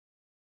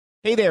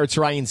Hey there, it's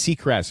Ryan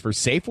Seacrest for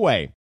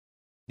Safeway.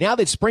 Now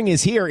that spring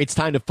is here, it's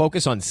time to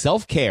focus on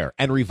self-care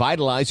and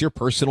revitalize your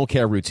personal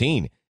care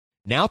routine.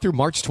 Now through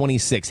March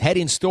 26, head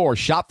in store,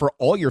 shop for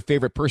all your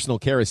favorite personal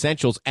care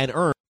essentials, and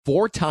earn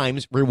 4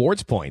 times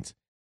rewards points.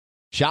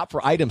 Shop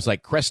for items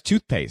like Crest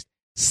toothpaste,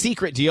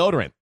 Secret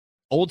deodorant,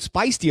 Old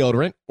Spice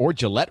deodorant, or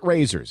Gillette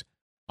razors.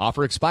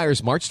 Offer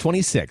expires March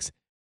 26.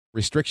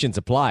 Restrictions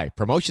apply.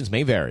 Promotions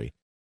may vary.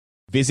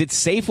 Visit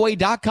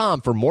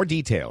Safeway.com for more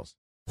details.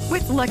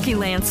 With Lucky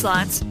Land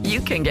Slots, you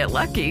can get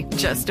lucky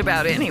just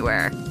about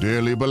anywhere.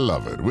 Dearly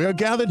beloved, we are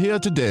gathered here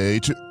today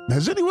to...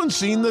 Has anyone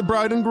seen the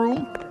bride and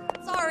groom?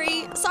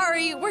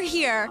 Sorry, we're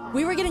here.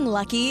 We were getting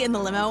lucky in the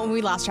limo and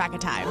we lost track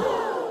of time.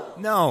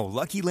 No,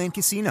 Lucky Land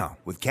Casino,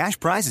 with cash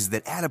prizes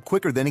that add up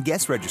quicker than a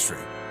guest registry.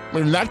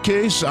 In that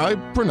case, I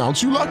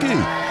pronounce you lucky.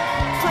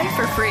 Play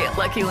for free at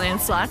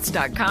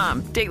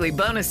LuckyLandSlots.com. Daily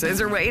bonuses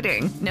are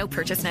waiting. No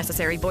purchase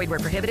necessary. Void where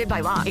prohibited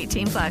by law.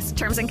 18+.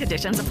 Terms and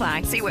conditions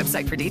apply. See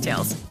website for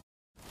details.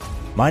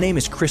 My name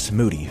is Chris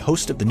Moody,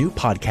 host of the new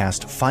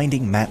podcast,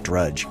 Finding Matt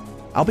Drudge.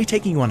 I'll be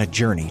taking you on a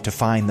journey to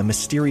find the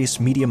mysterious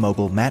media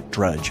mogul Matt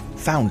Drudge,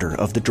 founder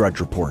of The Drudge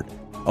Report.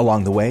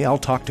 Along the way, I'll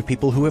talk to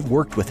people who have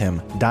worked with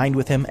him, dined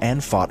with him,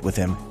 and fought with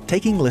him,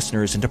 taking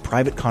listeners into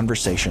private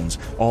conversations,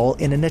 all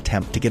in an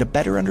attempt to get a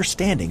better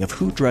understanding of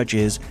who Drudge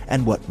is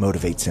and what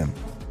motivates him.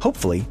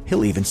 Hopefully,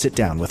 he'll even sit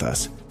down with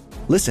us.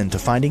 Listen to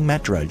Finding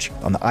Matt Drudge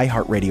on the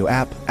iHeartRadio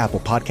app,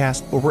 Apple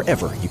Podcast, or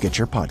wherever you get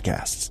your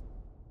podcasts.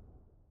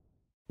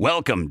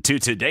 Welcome to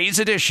today's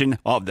edition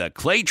of the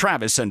Clay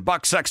Travis and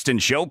Buck Sexton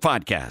Show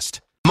podcast.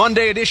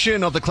 Monday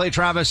edition of the Clay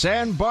Travis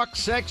and Buck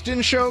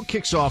Sexton Show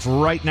kicks off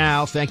right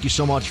now. Thank you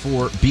so much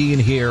for being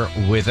here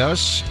with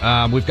us.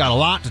 We've got a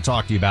lot to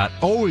talk to you about.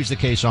 Always the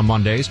case on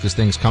Mondays because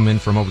things come in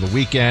from over the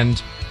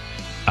weekend.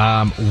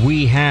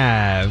 We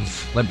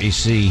have, let me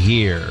see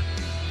here,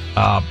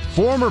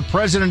 former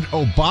President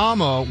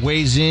Obama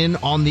weighs in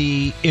on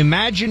the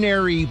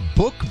imaginary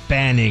book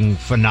banning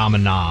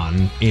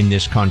phenomenon in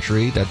this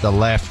country that the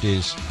left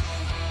is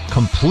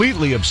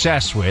completely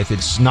obsessed with.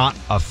 It's not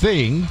a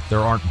thing.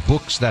 There aren't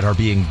books that are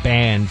being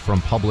banned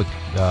from public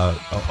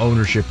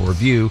ownership or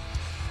view.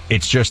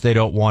 It's just they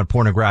don't want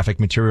pornographic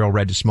material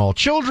read to small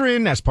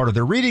children as part of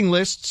their reading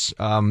lists.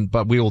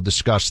 But we will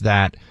discuss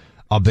that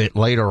a bit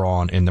later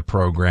on in the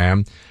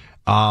program.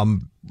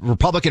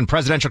 Republican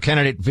presidential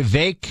candidate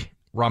Vivek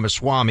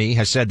Ramaswamy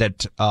has said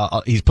that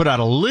he's put out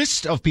a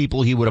list of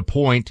people he would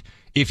appoint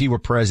if he were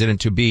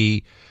president to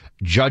be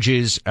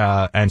judges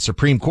and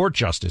Supreme Court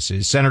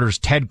justices. Senators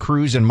Ted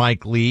Cruz and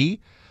Mike Lee,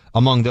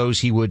 among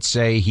those he would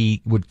say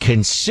he would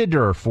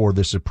consider for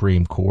the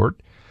Supreme Court,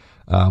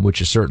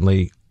 which is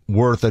certainly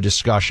worth a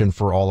discussion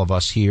for all of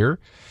us here.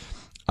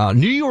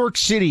 New York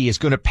City is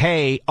going to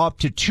pay up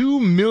to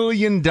 $2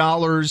 million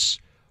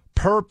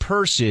per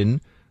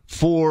person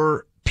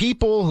for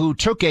people who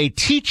took a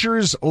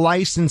teacher's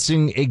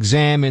licensing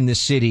exam in the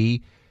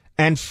city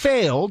and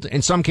failed,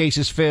 in some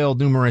cases failed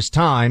numerous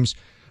times,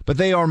 but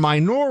they are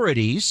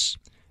minorities,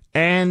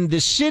 and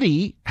the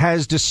city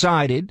has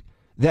decided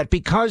that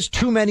because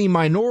too many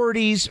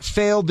minorities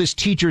failed this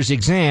teacher's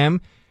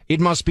exam, it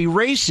must be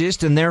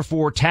racist, and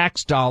therefore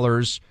tax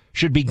dollars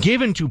should be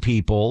given to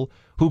people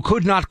who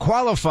could not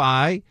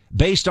qualify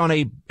based on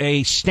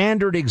a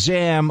standard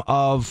exam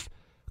of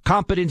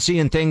competency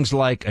in things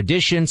like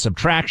addition,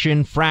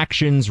 subtraction,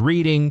 fractions,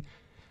 reading.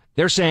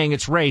 They're saying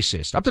it's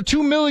racist. Up to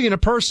 $2 million a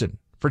person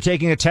for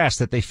taking a test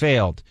that they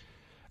failed.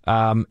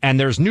 And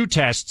there's new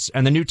tests,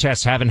 and the new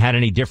tests haven't had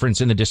any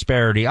difference in the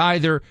disparity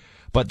either.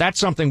 But that's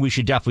something we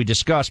should definitely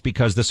discuss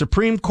because the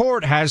Supreme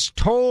Court has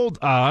told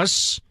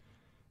us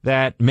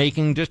that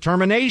making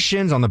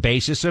determinations on the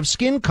basis of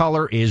skin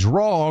color is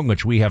wrong,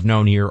 which we have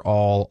known here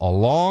all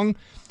along.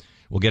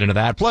 We'll get into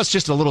that. Plus,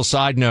 just a little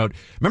side note.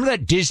 Remember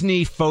that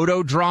Disney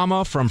photo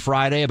drama from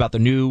Friday about the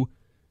new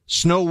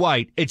Snow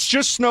White? It's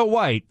just Snow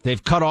White.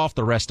 They've cut off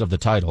the rest of the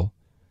title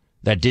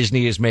that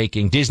Disney is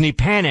making. Disney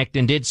panicked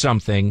and did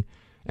something,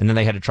 and then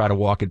they had to try to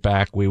walk it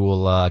back. We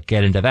will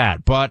get into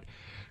that. But,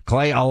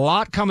 Clay, a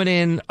lot coming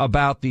in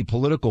about the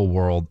political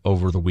world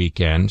over the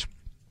weekend.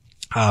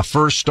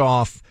 First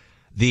off,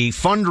 the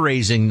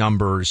fundraising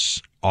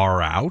numbers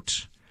are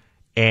out.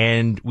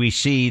 And we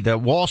see the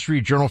Wall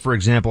Street Journal, for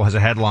example, has a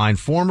headline,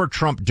 former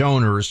Trump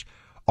donors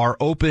are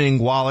opening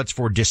wallets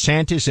for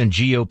DeSantis and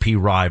GOP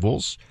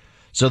rivals.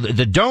 So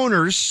the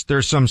donors,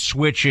 there's some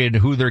switch in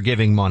who they're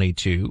giving money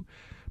to.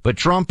 But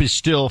Trump is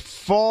still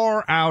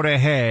far out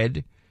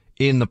ahead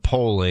in the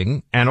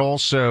polling and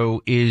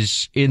also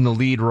is in the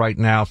lead right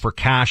now for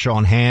cash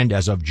on hand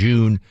as of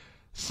June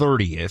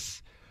 30th.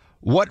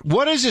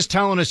 What is this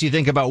telling us, you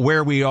think, about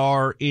where we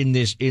are in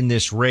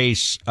this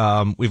race?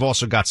 We've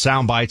also got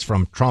sound bites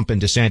from Trump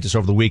and DeSantis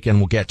over the weekend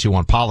we'll get to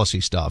on policy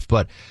stuff.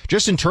 But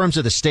just in terms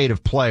of the state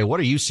of play, what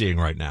are you seeing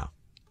right now?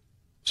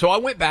 So I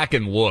went back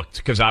and looked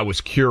because I was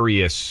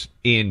curious.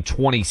 In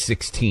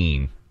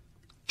 2016,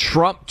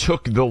 Trump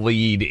took the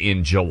lead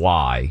in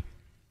July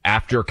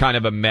after kind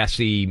of a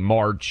messy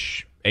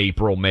March,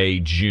 April, May,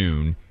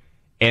 June.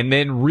 and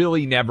then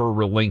really never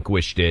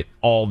relinquished it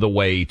all the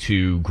way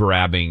to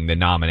grabbing the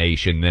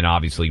nomination, then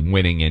obviously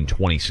winning in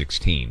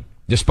 2016,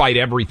 despite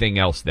everything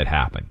else that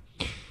happened.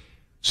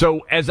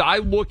 So as I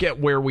look at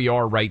where we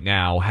are right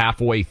now,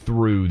 halfway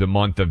through the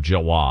month of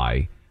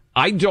July,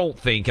 I don't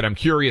think, and I'm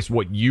curious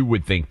what you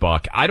would think,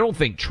 Buck, I don't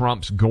think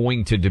Trump's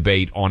going to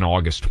debate on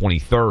August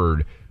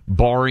 23rd,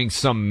 barring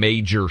some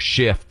major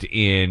shift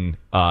in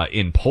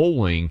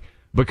polling,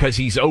 because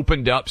he's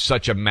opened up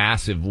such a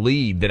massive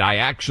lead that I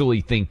actually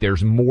think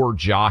there's more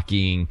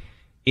jockeying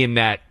in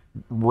that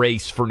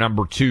race for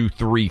number 2,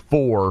 3,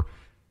 4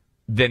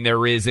 than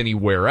there is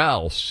anywhere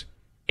else.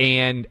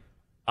 And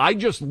I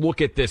just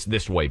look at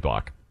this way,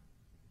 Buck.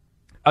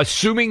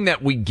 Assuming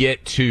that we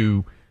get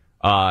to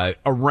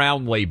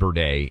around Labor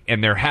Day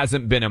and there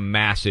hasn't been a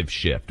massive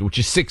shift, which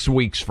is 6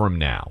 weeks from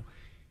now,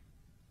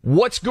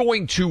 what's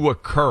going to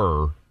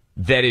occur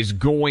that is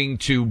going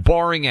to,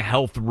 barring a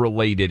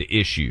health-related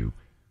issue,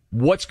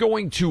 what's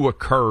going to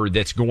occur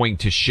that's going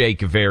to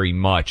shake very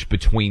much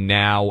between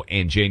now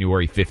and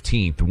January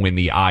 15th when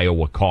the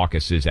Iowa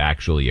caucuses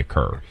actually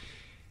occur?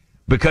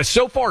 Because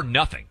so far,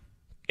 nothing.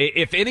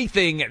 If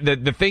anything,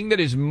 the thing that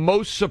is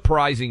most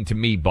surprising to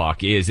me,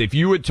 Buck, is if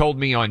you had told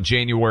me on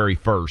January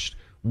 1st,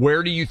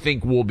 where do you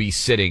think we'll be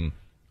sitting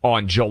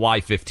on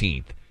July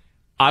 15th?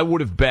 I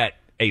would have bet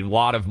a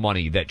lot of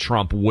money that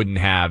Trump wouldn't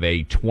have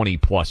a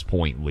 20-plus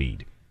point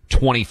lead,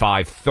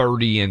 25,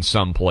 30 in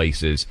some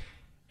places,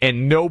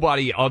 and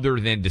nobody other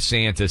than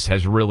DeSantis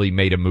has really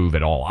made a move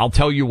at all. I'll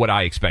tell you what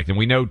I expect, and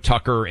we know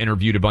Tucker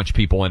interviewed a bunch of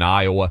people in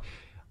Iowa.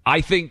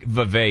 I think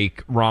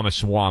Vivek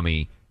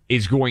Ramaswamy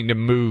is going to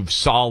move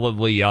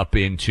solidly up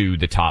into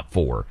the top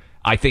 4.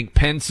 I think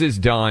Pence is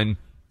done.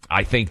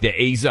 I think the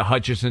Asa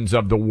Hutchinsons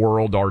of the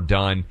world are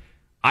done.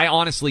 I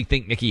honestly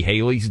think Nikki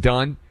Haley's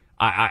done.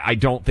 I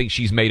don't think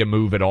she's made a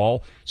move at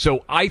all.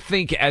 So I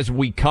think as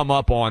we come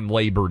up on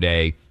Labor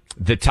Day,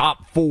 the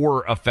top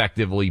 4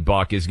 effectively,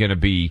 Buck, is going to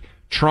be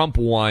Trump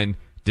 1,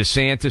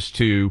 DeSantis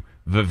 2,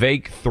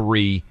 Vivek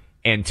 3,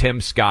 and Tim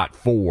Scott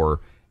 4.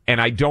 And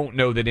I don't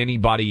know that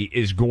anybody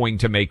is going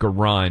to make a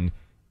run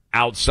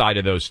outside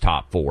of those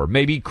top 4.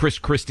 Maybe Chris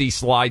Christie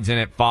slides in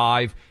at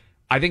 5.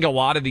 I think a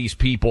lot of these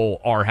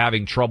people are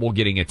having trouble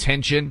getting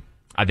attention.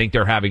 I think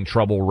they're having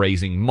trouble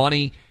raising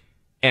money.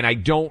 And I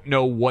don't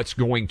know what's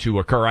going to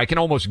occur. I can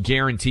almost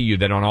guarantee you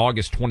that on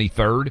August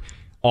 23rd,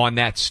 on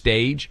that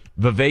stage,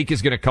 Vivek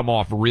is going to come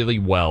off really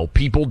well.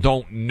 People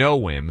don't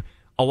know him.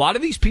 A lot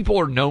of these people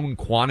are known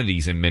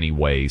quantities in many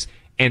ways.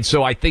 And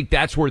so I think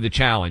that's where the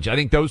challenge. I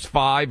think those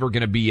 5 are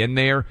going to be in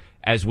there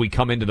as we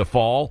come into the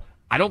fall.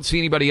 I don't see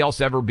anybody else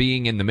ever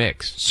being in the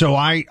mix. So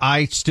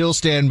I still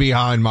stand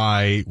behind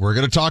we're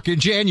going to talk in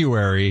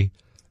January,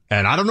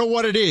 and I don't know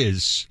what it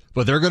is,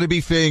 but there are going to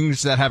be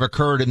things that have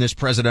occurred in this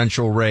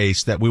presidential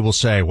race that we will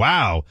say,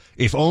 wow,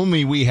 if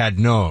only we had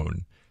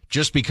known,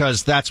 just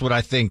because that's what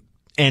I think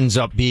ends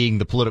up being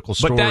the political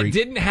story. But that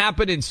didn't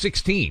happen in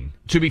 16,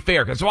 to be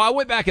fair. So I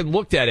went back and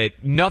looked at it.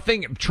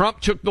 Trump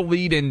took the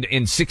lead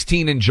in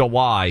 16 in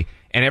July,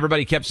 and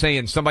everybody kept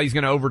saying somebody's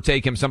going to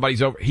overtake him,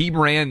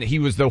 he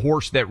was the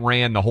horse that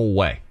ran the whole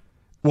way.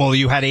 Well,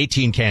 you had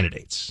 18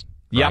 candidates.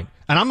 Right? Yep.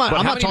 And I'm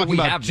not talking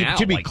about,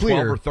 to be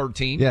clear, 12 or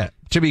 13? Yeah.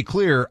 To be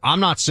clear,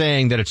 I'm not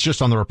saying that it's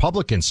just on the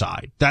Republican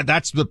side.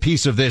 That's the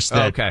piece of this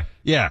that, okay.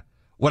 Yeah.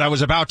 What I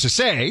was about to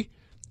say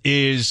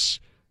is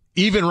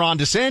even Ron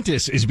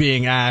DeSantis is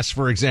being asked,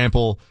 for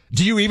example,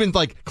 do you even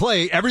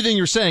Clay, everything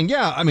you're saying?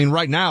 Yeah. I mean,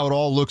 right now it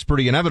all looks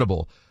pretty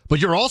inevitable, but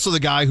you're also the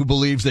guy who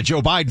believes that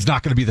Joe Biden's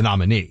not going to be the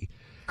nominee.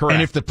 Correct.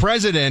 And if the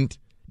president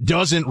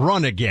doesn't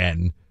run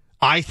again,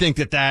 I think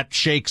that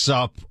shakes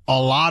up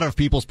a lot of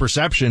people's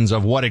perceptions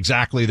of what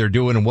exactly they're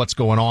doing and what's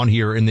going on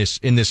here in this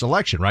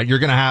election, right? You're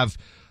going to have,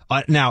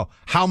 now,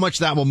 how much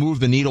that will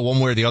move the needle one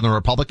way or the other on the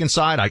Republican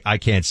side, I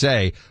can't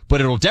say, but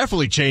it'll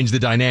definitely change the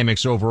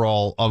dynamics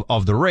overall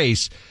of the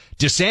race.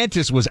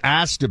 DeSantis was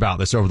asked about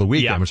this over the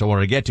weekend, which I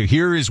wanted to get to.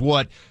 Here is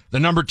what the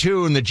number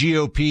 2 in the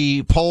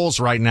GOP polls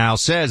right now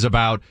says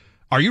about,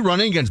 are you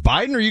running against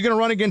Biden or are you going to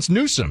run against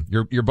Newsom,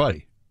 your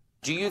buddy?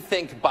 Do you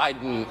think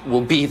Biden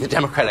will be the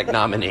Democratic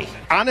nominee?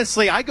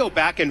 Honestly, I go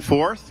back and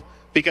forth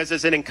because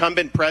as an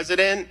incumbent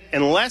president,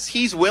 unless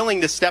he's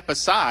willing to step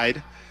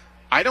aside,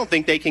 I don't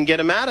think they can get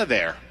him out of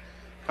there.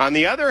 On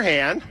the other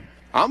hand,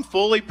 I'm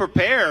fully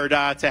prepared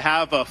to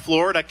have a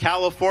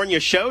Florida-California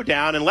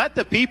showdown and let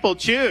the people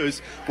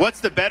choose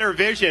what's the better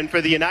vision for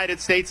the United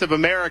States of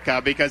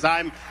America, because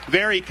I'm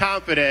very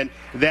confident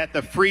that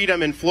the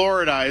freedom in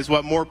Florida is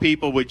what more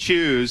people would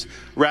choose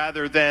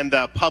rather than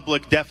the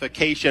public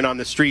defecation on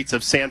the streets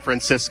of San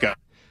Francisco.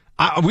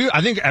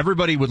 I think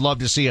everybody would love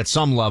to see at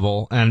some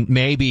level, and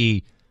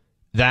maybe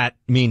that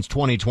means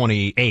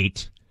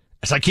 2028.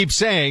 As I keep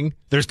saying,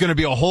 there's going to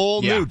be a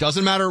whole new,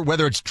 doesn't matter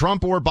whether it's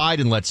Trump or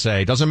Biden, let's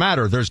say, doesn't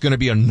matter. There's going to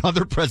be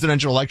another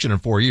presidential election in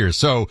 4 years.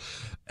 So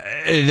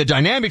the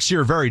dynamics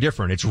here are very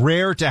different. It's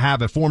rare to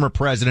have a former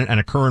president and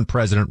a current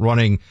president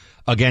running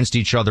against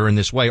each other in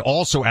this way,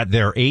 also at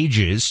their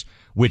ages,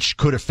 which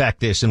could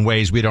affect this in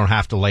ways we don't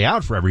have to lay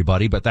out for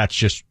everybody, but that's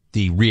just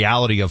the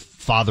reality of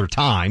father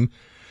time.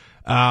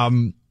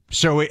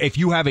 So if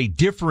you have a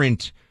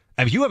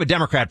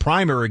Democrat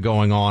primary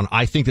going on,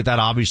 I think that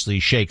obviously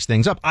shakes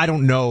things up. I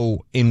don't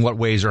know in what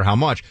ways or how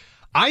much.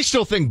 I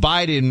still think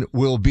Biden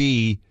will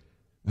be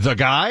the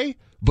guy,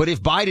 but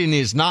if Biden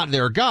is not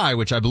their guy,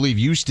 which I believe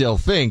you still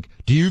think,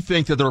 do you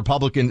think that the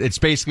Republican, it's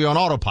basically on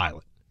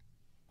autopilot?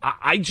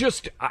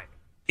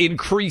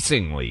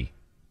 Increasingly,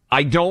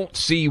 I don't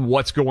see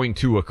what's going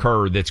to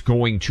occur that's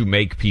going to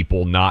make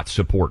people not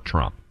support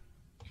Trump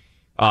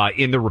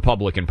in the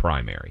Republican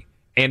primary.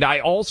 And I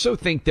also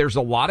think there's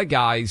a lot of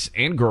guys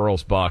and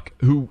girls, Buck,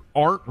 who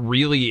aren't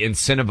really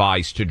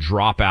incentivized to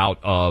drop out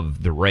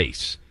of the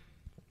race,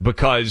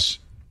 because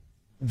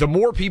the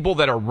more people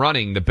that are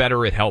running, the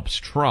better it helps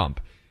Trump.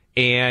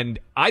 And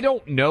I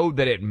don't know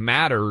that it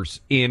matters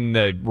in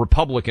the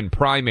Republican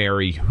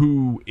primary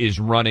who is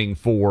running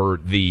for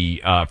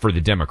the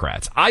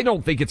Democrats. I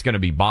don't think it's going to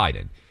be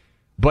Biden.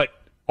 But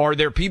are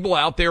there people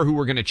out there who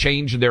are going to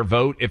change their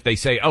vote if they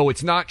say, oh,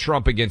 it's not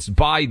Trump against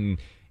Biden,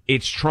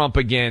 it's Trump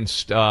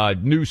against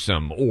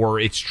Newsom, or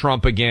it's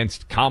Trump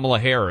against Kamala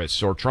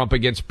Harris, or Trump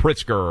against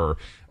Pritzker,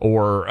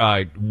 or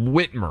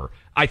Whitmer?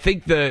 I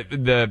think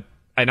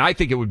I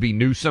think it would be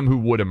Newsom who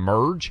would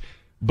emerge.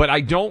 But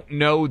I don't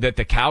know that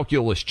the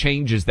calculus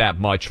changes that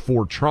much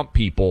for Trump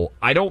people.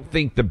 I don't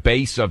think the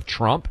base of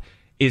Trump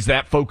is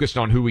that focused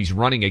on who he's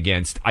running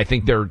against. I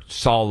think they're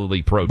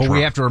solidly pro-Trump. But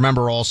we have to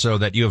remember also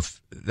that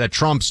that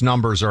Trump's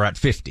numbers are at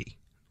 50,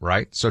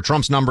 right? So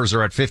Trump's numbers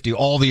are at 50.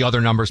 All the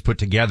other numbers put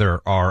together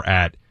are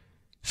at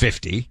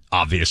 50,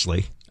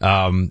 obviously.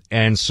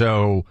 And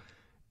so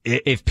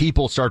if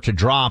people start to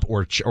drop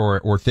or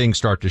things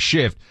start to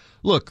shift,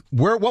 look,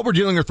 what we're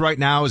dealing with right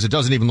now is it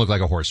doesn't even look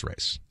like a horse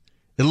race.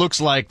 It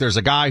looks like there's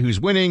a guy who's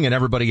winning and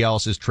everybody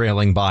else is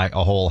trailing by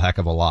a whole heck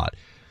of a lot.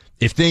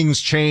 If things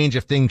change,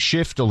 if things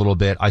shift a little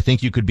bit, I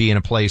think you could be in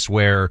a place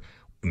where,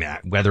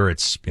 whether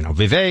it's,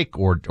 Vivek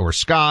or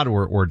Scott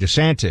or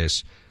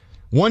DeSantis,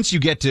 once you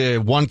get to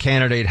one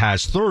candidate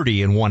has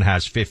 30 and one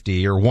has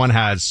 50, or one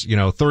has,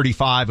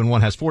 35 and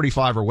one has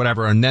 45 or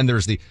whatever, and then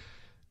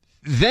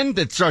then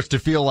it starts to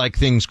feel like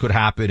things could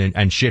happen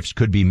and shifts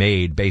could be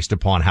made based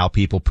upon how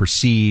people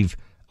perceive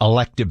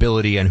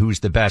electability and who's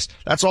the best.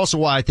 That's also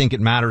why I think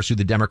it matters who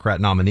the Democrat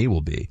nominee will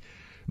be.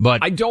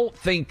 But I don't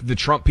think the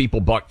Trump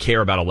people, Buck,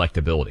 care about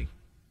electability.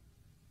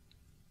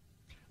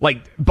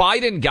 Like,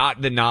 Biden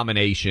got the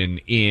nomination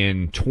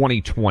in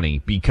 2020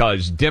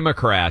 because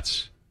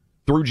Democrats,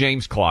 through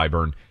James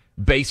Clyburn,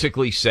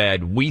 basically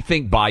said, we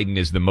think Biden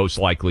is the most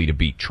likely to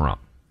beat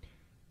Trump.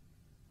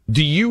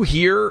 Do you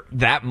hear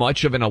that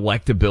much of an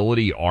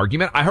electability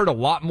argument? I heard a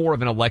lot more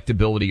of an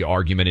electability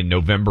argument in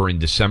November and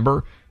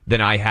December than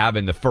I have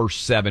in the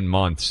first 7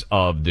 months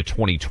of the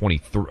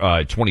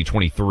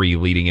 2023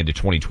 leading into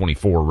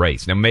 2024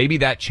 race. Now, maybe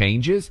that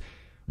changes,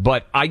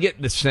 but I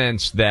get the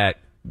sense that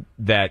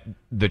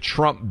the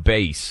Trump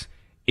base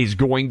is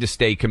going to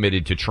stay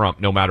committed to Trump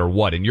no matter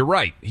what. And you're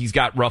right. He's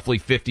got roughly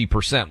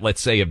 50%,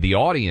 let's say, of the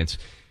audience.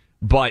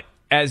 But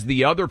as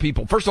the other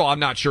people, first of all, I'm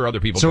not sure other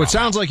people. So it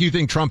sounds like you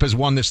think Trump has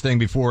won this thing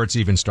before it's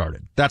even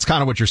started. That's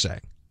kind of what you're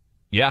saying.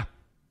 Yeah.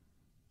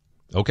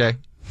 Okay.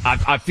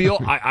 I feel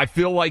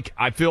like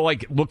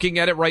looking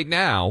at it right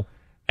now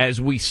as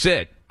we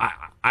sit,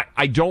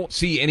 I don't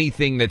see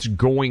anything that's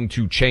going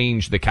to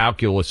change the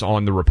calculus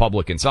on the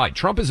Republican side.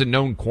 Trump is a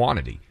known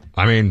quantity.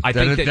 I mean, I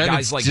think that guys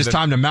it's like just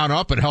time to mount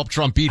up and help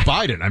Trump beat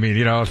Biden. I mean,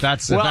 if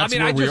that's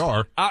where we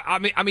are.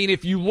 I mean,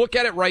 if you look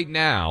at it right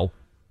now,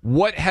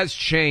 what has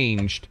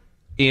changed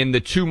in the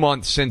 2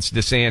 months since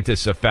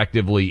DeSantis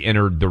effectively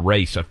entered the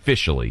race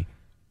officially?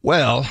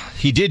 Well,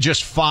 he did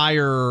just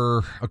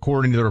fire,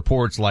 according to the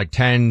reports, like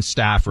 10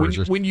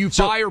 staffers. When you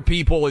fire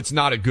people, it's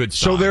not a good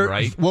sign,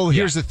 right? Well,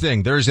 here's the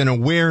thing. There's an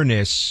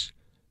awareness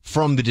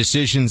from the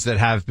decisions that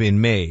have been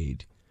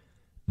made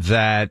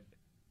that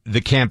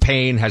the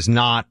campaign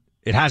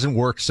hasn't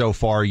worked so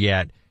far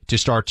yet to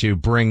start to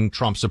bring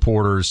Trump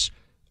supporters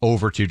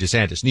over to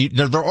DeSantis.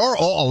 There are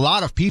a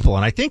lot of people,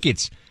 and I think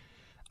it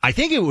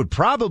would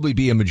probably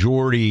be a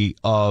majority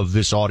of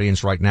this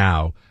audience right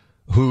now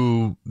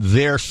who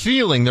their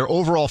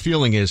overall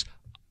feeling is,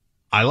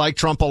 I like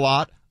Trump a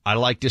lot, I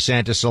like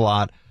DeSantis a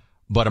lot,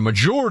 but a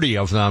majority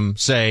of them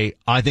say,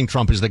 I think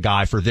Trump is the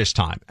guy for this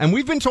time. And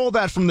we've been told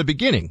that from the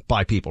beginning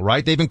by people,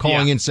 right? They've been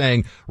calling in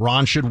saying,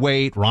 Ron should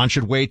wait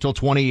till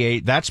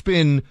 28. That's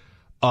been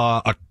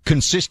a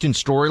consistent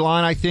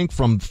storyline, I think,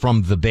 from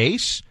the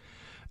base.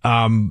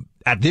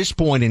 At this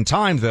point in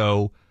time,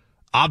 though,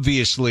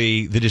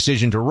 obviously the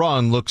decision to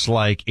run looks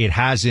like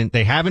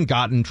they haven't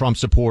gotten Trump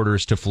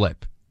supporters to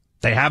flip.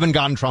 They haven't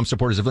gotten Trump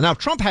supporters to flip. Now,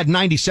 Trump had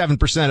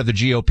 97% of the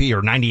GOP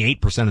or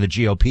 98% of the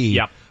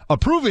GOP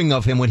approving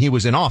of him when he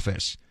was in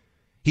office.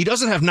 He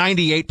doesn't have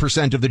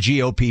 98% of the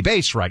GOP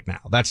base right now.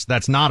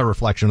 That's not a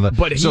reflection of that.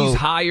 But he's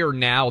higher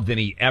now than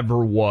he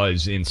ever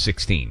was in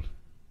 2016.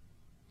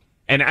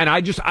 And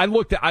I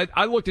looked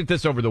at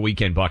this over the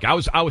weekend, Buck. I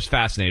was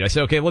fascinated. I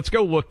said, okay, let's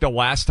go look the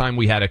last time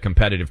we had a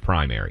competitive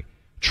primary.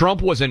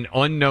 Trump was an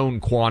unknown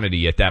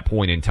quantity at that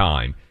point in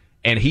time,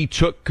 and he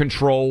took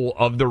control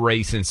of the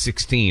race in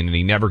 2016, and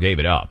he never gave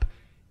it up.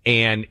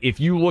 And if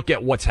you look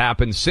at what's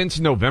happened since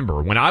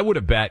November, when I would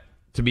have bet,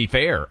 to be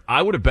fair,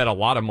 I would have bet a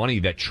lot of money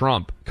that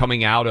Trump,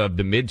 coming out of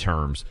the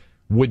midterms,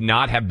 would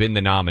not have been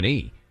the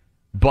nominee.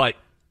 But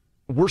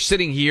we're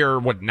sitting here,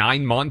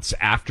 9 months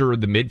after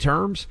the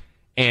midterms,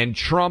 and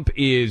Trump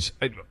is...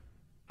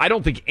 I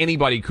don't think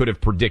anybody could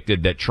have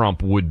predicted that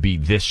Trump would be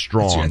this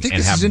strong and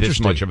have this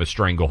much of a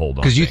stranglehold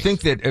on. Because you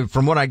think that,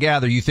 from what I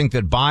gather, you think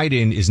that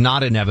Biden is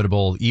not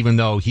inevitable, even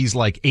though he's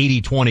like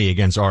 80-20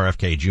 against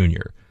RFK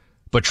Jr.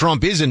 But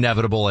Trump is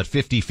inevitable at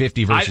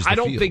 50-50 versus I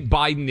don't think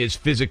Biden is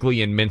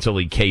physically and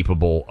mentally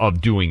capable of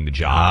doing the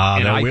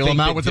job. They'll wheel him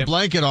out with a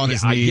blanket on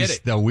his knees. I get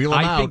it. They'll wheel him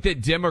out. I think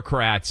that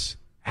Democrats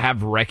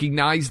have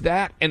recognized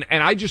that. And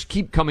I just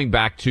keep coming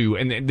back to,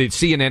 and the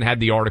CNN had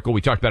the article, we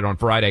talked about it on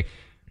Friday.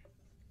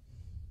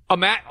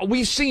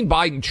 We've seen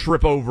Biden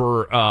trip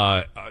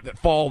over,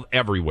 fall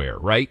everywhere,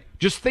 right?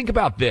 Just think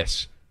about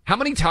this. How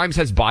many times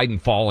has Biden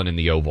fallen in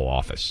the Oval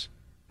Office?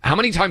 How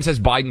many times has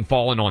Biden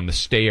fallen on the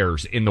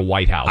stairs in the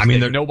White House? I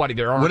mean,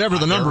 whatever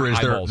the number is,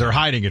 they're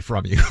hiding it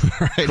from you.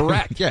 Right?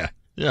 Correct. Yeah.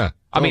 Totally.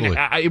 I mean,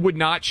 it would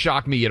not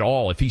shock me at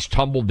all if he's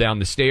tumbled down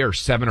the stairs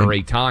 7 or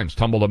 8 times,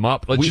 tumbled him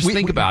up. Let's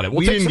think about it.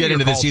 We didn't get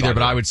into this either,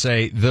 but I would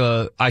say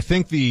I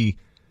think the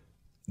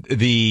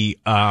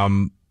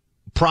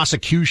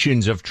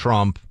prosecutions of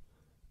Trump,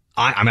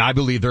 I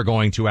believe they're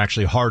going to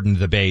actually harden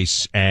the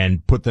base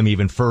and put them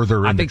even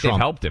further into Trump. I think they've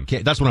helped him.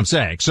 That's what I'm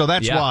saying. So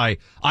that's why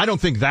I don't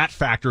think that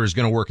factor is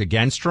going to work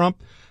against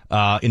Trump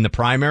in the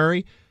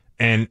primary.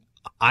 And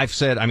I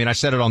said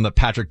it on the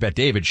Patrick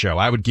Bet-David show.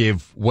 I would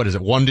give,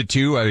 1 to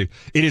 2? It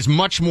is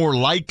much more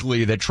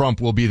likely that Trump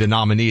will be the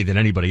nominee than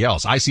anybody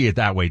else. I see it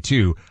that way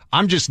too.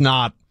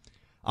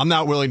 I'm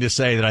not willing to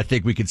say that I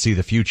think we could see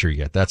the future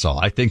yet. That's all.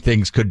 I think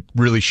things could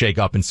really shake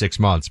up in 6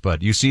 months,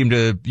 but you seem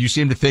to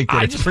think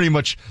that it's pretty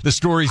much the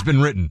story's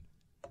been written.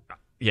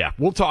 Yeah,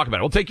 we'll talk about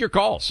it. We'll take your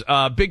calls.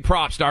 Big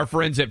props to our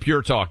friends at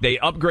Pure Talk. They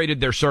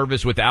upgraded their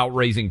service without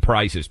raising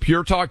prices.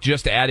 Pure Talk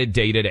just added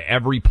data to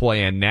every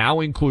plan, now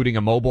including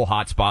a mobile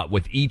hotspot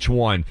with each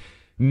one.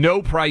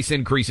 No price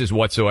increases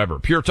whatsoever.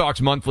 Pure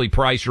Talk's monthly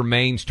price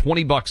remains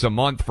 $20 a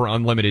month for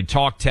unlimited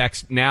talk,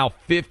 text, now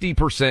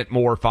 50%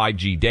 more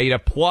 5G data,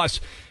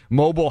 plus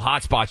mobile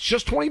hotspots,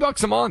 just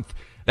 $20 a month.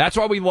 That's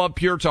why we love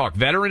Pure Talk.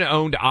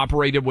 Veteran-owned,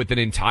 operated with an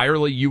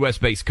entirely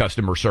U.S.-based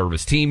customer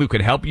service team who can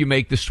help you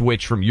make the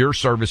switch from your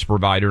service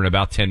provider in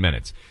about 10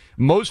 minutes.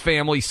 Most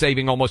families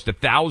saving almost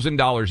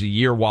 $1,000 a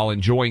year while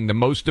enjoying the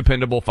most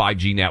dependable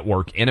 5G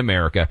network in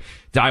America.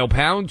 Dial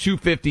pound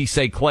 250,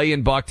 say Clay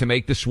and Buck to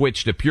make the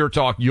switch to Pure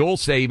Talk. You'll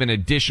save an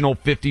additional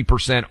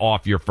 50%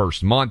 off your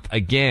first month.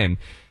 Again,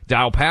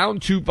 dial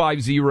pound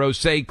 250,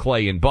 say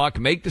Clay and Buck.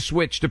 Make the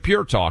switch to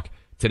Pure Talk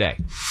today.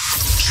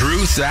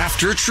 Truth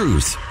after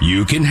truth.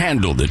 You can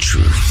handle the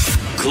truth.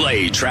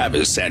 Clay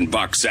Travis and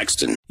Buck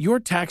Sexton. Your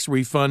tax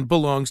refund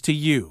belongs to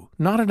you,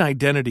 not an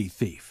identity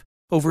thief.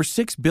 Over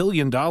 $6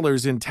 billion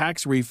in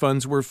tax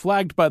refunds were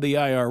flagged by the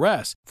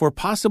IRS for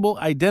possible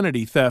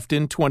identity theft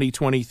in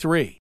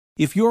 2023.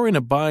 If you're in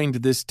a bind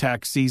this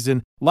tax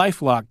season,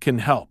 LifeLock can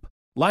help.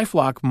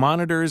 LifeLock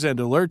monitors and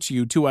alerts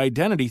you to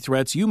identity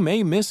threats you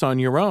may miss on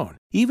your own,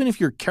 even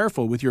if you're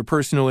careful with your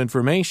personal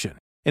information.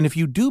 And if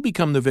you do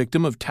become the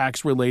victim of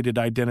tax-related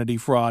identity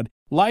fraud,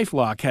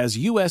 LifeLock has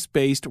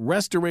U.S.-based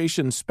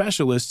restoration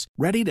specialists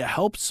ready to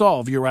help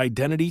solve your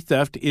identity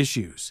theft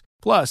issues.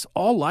 Plus,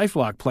 all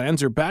LifeLock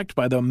plans are backed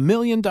by the $1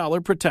 Million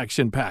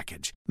Protection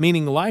Package,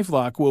 meaning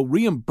LifeLock will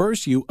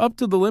reimburse you up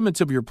to the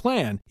limits of your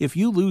plan if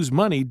you lose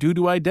money due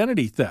to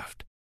identity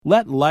theft.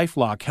 Let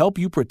LifeLock help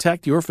you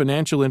protect your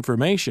financial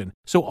information,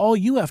 so all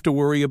you have to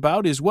worry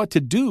about is what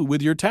to do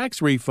with your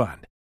tax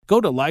refund.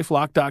 Go to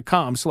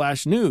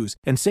LifeLock.com/news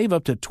and save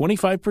up to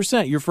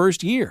 25% your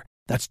first year.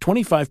 That's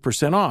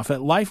 25% off at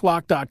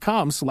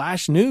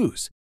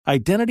LifeLock.com/news.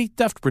 Identity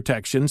theft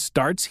protection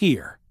starts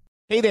here.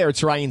 Hey there,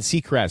 it's Ryan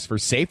Seacrest for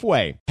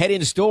Safeway. Head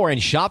in store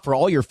and shop for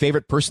all your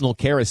favorite personal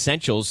care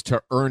essentials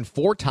to earn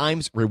 4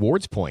 times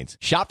rewards points.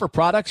 Shop for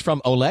products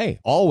from Olay,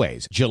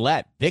 Always,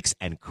 Gillette, Vicks,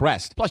 and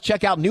Crest. Plus,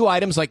 check out new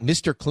items like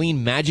Mr.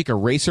 Clean Magic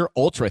Eraser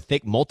Ultra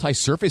Thick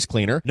Multi-Surface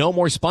Cleaner. No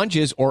more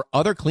sponges or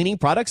other cleaning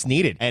products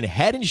needed. And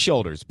Head &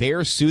 Shoulders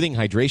Bare Soothing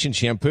Hydration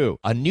Shampoo,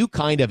 a new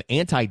kind of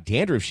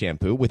anti-dandruff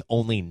shampoo with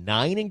only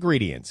 9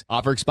 ingredients.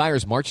 Offer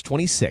expires March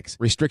 26.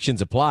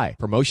 Restrictions apply.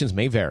 Promotions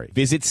may vary.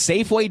 Visit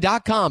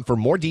Safeway.com for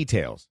more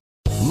details.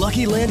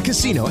 Lucky Land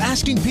Casino,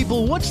 asking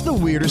people, what's the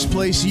weirdest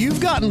place you've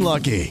gotten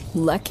lucky?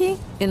 Lucky?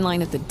 In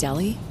line at the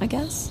deli, I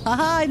guess?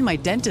 Aha, in my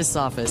dentist's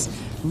office.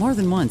 More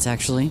than once,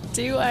 actually.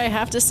 Do I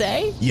have to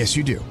say? Yes,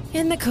 you do.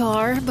 In the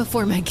car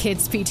before my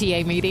kids'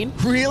 PTA meeting.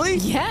 Really?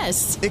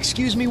 Yes.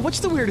 Excuse me, what's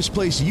the weirdest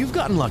place you've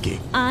gotten lucky?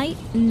 I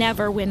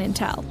never win and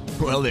tell.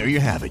 Well, there you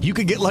have it. You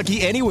can get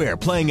lucky anywhere,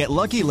 playing at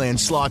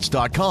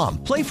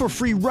LuckyLandSlots.com. Play for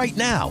free right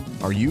now.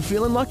 Are you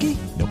feeling lucky?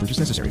 No purchase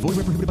necessary. Void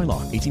where prohibited by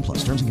law.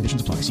 18+. Terms and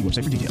conditions apply. See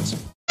website for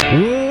details.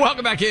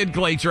 Welcome back in,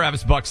 Clay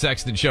Travis, Buck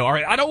Sexton Show. All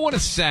right, I don't want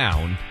to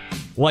sound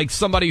like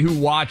somebody who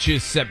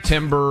watches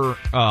September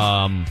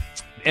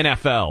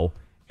NFL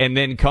and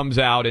then comes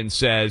out and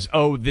says,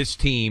 oh, this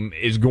team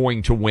is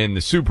going to win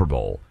the Super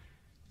Bowl.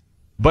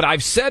 But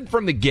I've said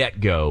from the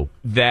get-go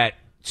that,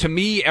 to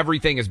me,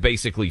 everything is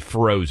basically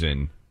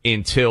frozen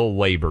until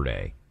Labor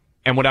Day.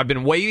 And what I've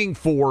been waiting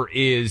for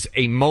is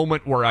a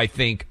moment where I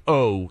think,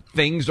 oh,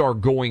 things are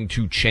going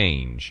to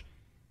change.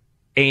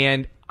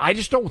 And I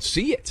just don't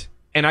see it.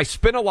 And I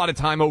spent a lot of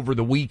time over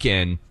the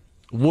weekend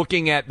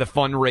looking at the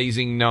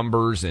fundraising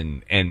numbers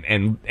and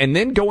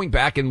then going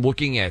back and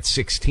looking at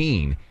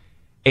 16.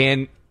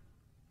 And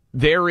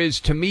there is,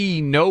 to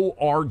me, no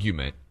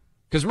argument.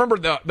 Because remember,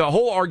 the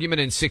whole argument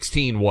in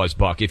 16 was,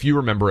 Buck, if you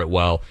remember it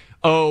well,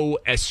 oh,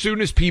 as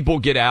soon as people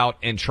get out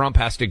and Trump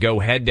has to go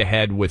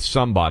head-to-head with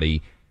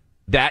somebody,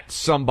 that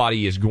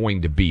somebody is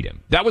going to beat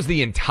him. That was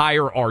the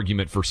entire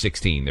argument for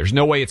 16. There's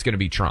no way it's going to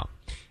be Trump.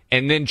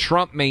 And then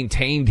Trump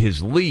maintained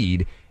his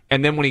lead,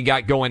 and then when he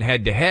got going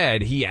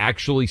head-to-head, he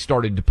actually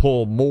started to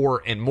pull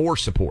more and more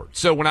support.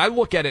 So when I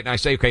look at it and I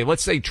say, okay,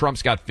 let's say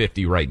Trump's got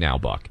 50 right now,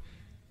 Buck.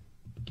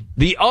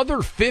 The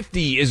other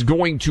 50 is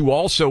going to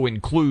also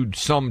include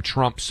some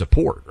Trump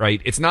support,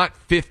 right? It's not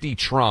 50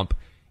 Trump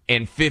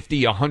and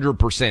 50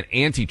 100%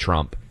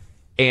 anti-Trump.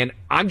 And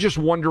I'm just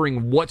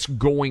wondering what's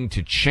going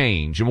to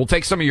change. And we'll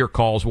take some of your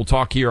calls. We'll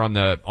talk here on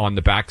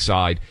the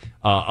backside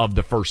of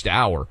the first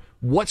hour.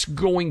 What's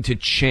going to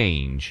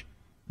change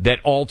that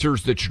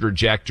alters the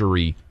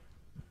trajectory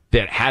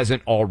that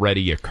hasn't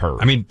already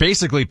occurred? I mean,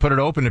 basically put it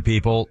open to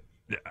people.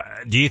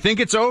 Do you think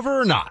it's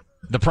over or not?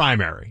 The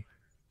primary.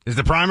 Is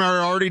the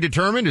primary already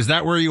determined? Is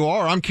that where you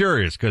are? I'm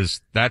curious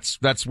because that's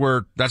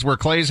where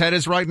Clay's head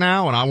is right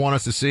now, and I want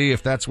us to see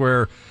if that's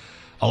where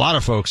a lot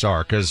of folks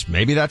are, because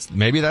maybe that's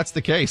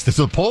the case.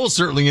 The polls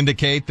certainly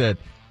indicate that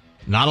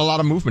not a lot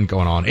of movement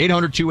going on.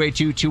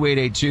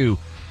 800-282-2882.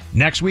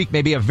 Next week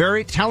may be a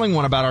very telling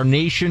one about our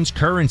nation's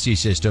currency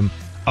system.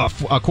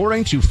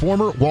 According to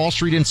former Wall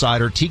Street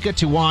insider Tika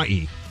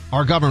Tiwai,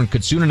 our government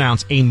could soon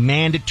announce a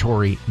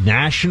mandatory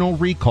national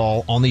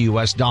recall on the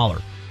U.S. dollar.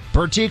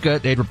 Per Tika,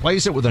 they'd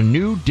replace it with a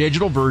new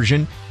digital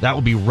version that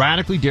will be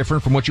radically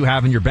different from what you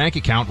have in your bank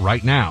account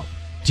right now.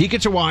 Tika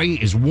Tiwai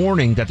is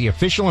warning that the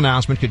official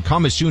announcement could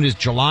come as soon as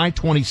July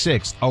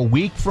 26th, a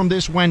week from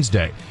this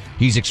Wednesday.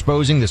 He's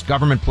exposing this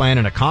government plan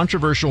in a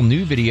controversial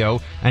new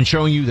video and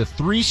showing you the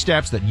 3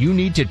 steps that you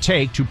need to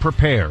take to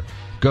prepare.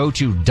 Go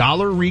to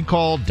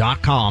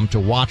dollarrecall.com to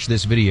watch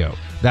this video.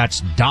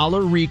 That's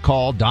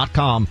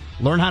dollarrecall.com.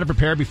 Learn how to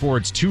prepare before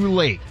it's too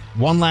late.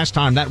 One last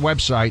time, that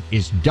website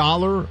is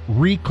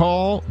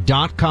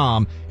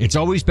dollarrecall.com. It's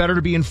always better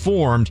to be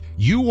informed.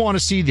 You want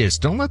to see this.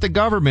 Don't let the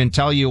government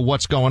tell you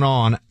what's going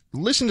on.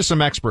 Listen to some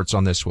experts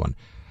on this one.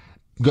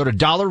 Go to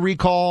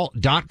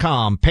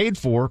dollarrecall.com, paid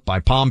for by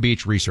Palm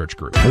Beach Research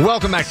Group.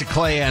 Welcome back to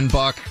Clay and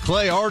Buck.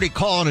 Clay already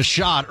calling a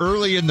shot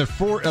early in the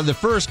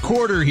first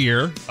quarter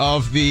here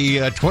of the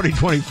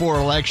 2024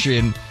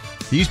 election.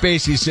 He's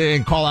basically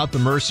saying, call out the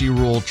mercy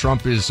rule.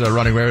 Trump is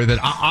running away with it.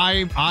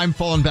 I'm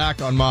falling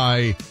back on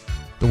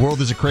the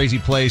world is a crazy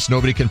place.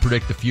 Nobody can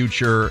predict the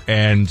future.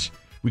 And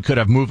we could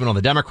have movement on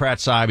the Democrat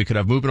side. We could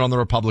have movement on the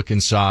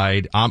Republican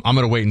side. I'm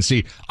going to wait and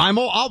see.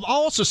 I'll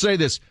also say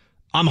this.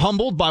 I'm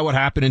humbled by what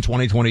happened in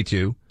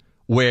 2022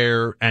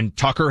 and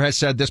Tucker has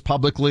said this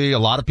publicly. A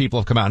lot of people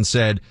have come out and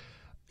said,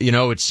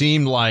 it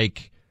seemed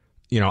like,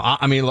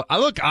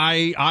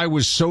 I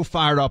was so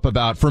fired up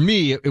about, for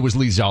me, it was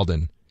Lee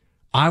Zeldin.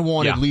 I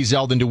wanted Lee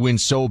Zeldin to win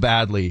so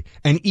badly.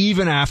 And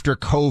even after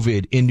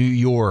COVID in New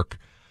York,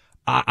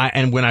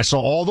 and when I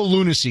saw all the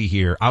lunacy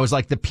here, I was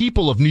like, the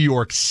people of New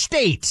York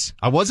State.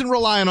 I wasn't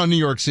relying on New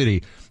York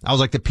City. I was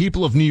like, the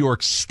people of New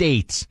York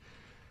State.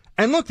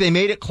 And look, they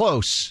made it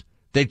close.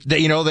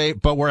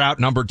 But we're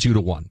outnumbered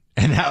 2-1.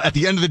 And at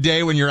the end of the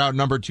day, when you're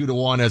outnumbered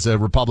 2-1 as a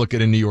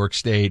Republican in New York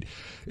State,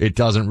 it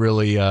doesn't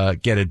really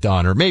get it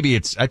done. Or I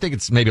think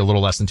it's maybe a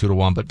little less than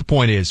 2-1. But the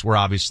point is, we're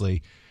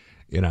obviously,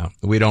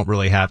 we don't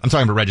really have, I'm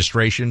talking about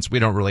registrations. We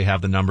don't really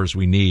have the numbers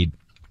we need.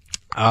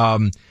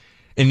 In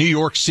New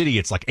York City,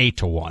 it's like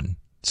 8-1.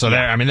 So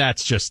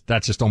that's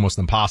just almost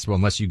impossible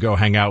unless you go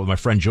hang out with my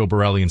friend Joe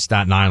Borelli in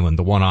Staten Island,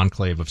 the one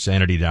enclave of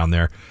sanity down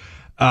there.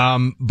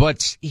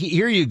 But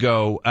here you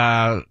go.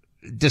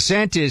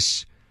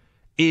 DeSantis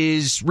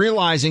is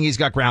realizing he's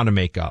got ground to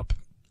make up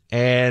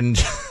and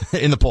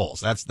in the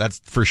polls. That's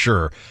for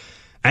sure.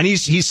 And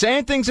he's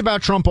saying things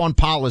about Trump on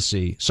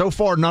policy. So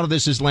far, none of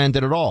this has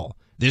landed at all.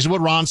 This is what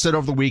Ron said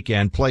over the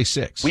weekend. Play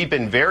 6. We've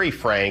been very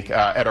frank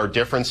at our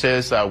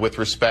differences with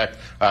respect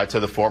to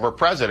the former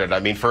president. I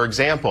mean, for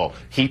example,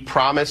 he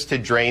promised to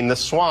drain the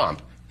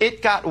swamp.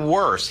 It got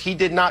worse. He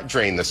did not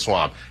drain the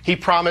swamp. He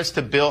promised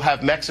to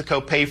have Mexico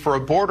pay for a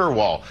border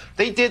wall.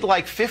 They did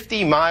like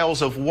 50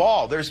 miles of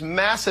wall. There's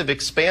massive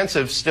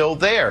expansive still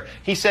there.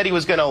 He said he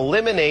was going to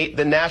eliminate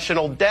the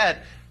national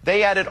debt.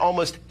 They added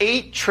almost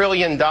 $8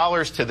 trillion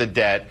to the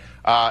debt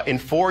in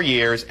 4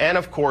 years. And,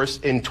 of course,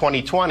 in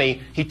 2020,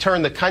 he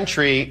turned the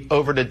country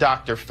over to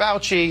Dr.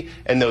 Fauci,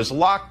 and those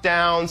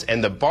lockdowns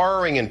and the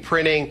borrowing and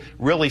printing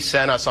really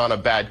sent us on a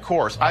bad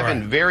course. I've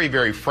been very,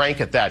 very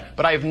frank at that.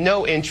 But I have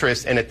no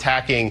interest in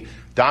attacking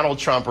Donald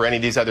Trump or any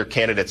of these other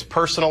candidates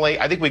personally.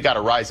 I think we've got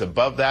to rise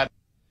above that.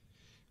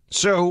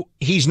 So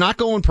he's not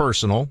going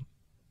personal,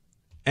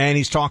 and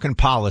he's talking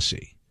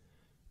policy.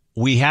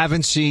 We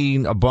haven't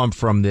seen a bump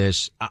from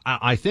this.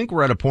 I think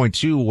we're at a point,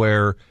 too,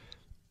 where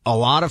a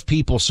lot of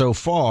people so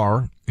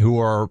far who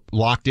are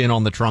locked in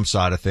on the Trump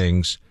side of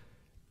things,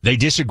 they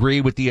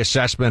disagree with the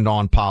assessment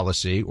on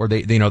policy, or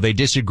they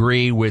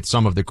disagree with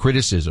some of the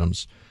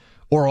criticisms,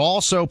 or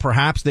also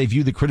perhaps they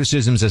view the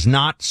criticisms as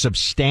not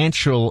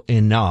substantial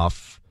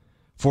enough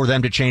for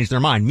them to change their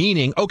mind.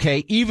 Meaning,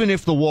 okay, even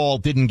if the wall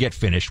didn't get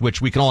finished,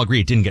 which we can all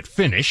agree it didn't get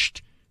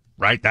finished,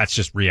 right? That's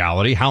just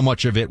reality. How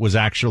much of it was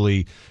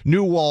actually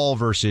new wall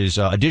versus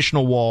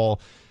additional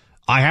wall?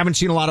 I haven't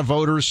seen a lot of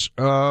voters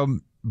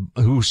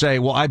who say,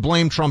 well, I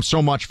blame Trump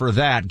so much for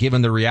that,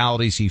 given the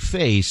realities he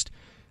faced,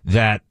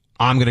 that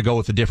I'm going to go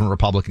with a different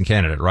Republican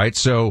candidate, right?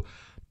 So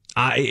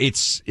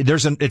it's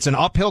an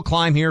uphill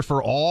climb here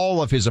for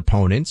all of his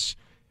opponents,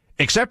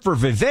 except for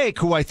Vivek,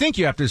 who I think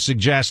you have to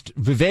suggest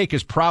Vivek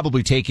is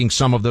probably taking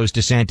some of those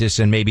DeSantis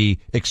and maybe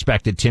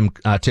expected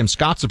Tim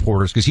Scott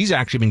supporters, because he's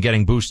actually been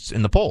getting boosts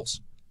in the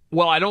polls.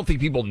 Well, I don't think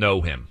people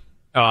know him.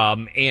 By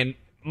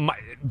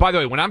the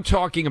way, when I'm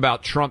talking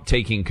about Trump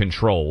taking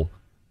control,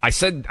 I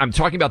said I'm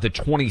talking about the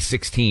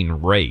 2016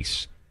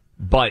 race,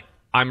 but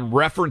I'm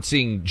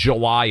referencing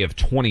July of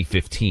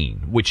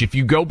 2015, which if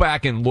you go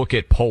back and look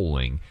at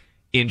polling,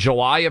 in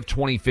July of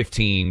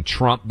 2015,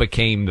 Trump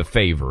became the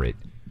favorite,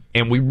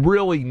 and we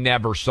really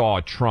never saw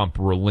Trump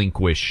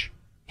relinquish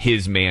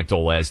his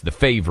mantle as the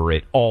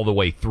favorite all the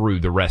way through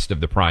the rest of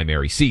the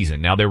primary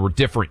season. Now, there were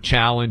different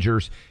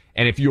challengers,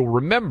 and if you'll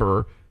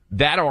remember,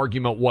 that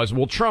argument was,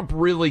 well, Trump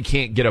really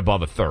can't get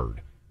above a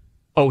third.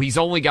 Oh, he's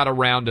only got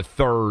around a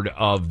third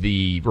of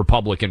the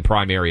Republican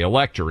primary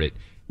electorate,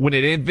 when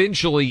it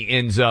eventually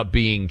ends up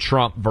being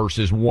Trump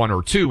versus one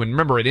or two. And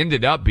remember, it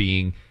ended up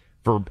being,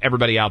 for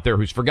everybody out there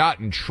who's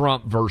forgotten,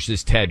 Trump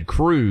versus Ted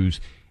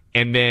Cruz.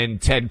 And then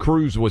Ted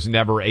Cruz was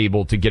never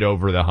able to get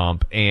over the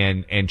hump,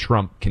 and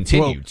Trump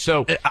continued. Well,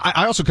 so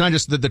I also kind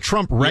of just, the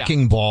Trump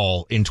wrecking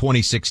ball in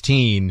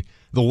 2016,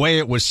 the way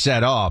it was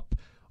set up,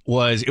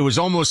 it was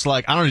almost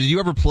like, I don't know, did you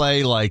ever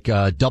play like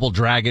Double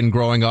Dragon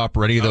growing up,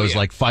 or any of those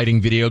like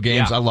fighting video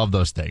games? Yeah. I love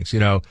those things,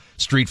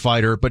 Street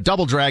Fighter. But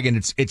Double Dragon,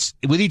 it's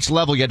with each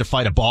level you had to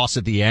fight a boss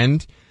at the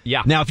end.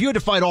 Yeah. Now, if you had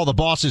to fight all the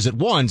bosses at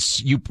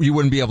once, you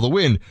wouldn't be able to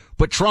win.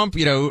 But Trump,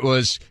 he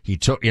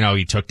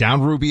took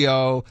down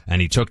Rubio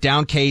and he took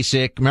down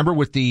Kasich. Remember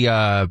with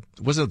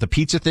the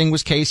pizza thing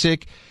was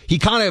Kasich? He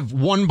kind of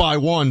one by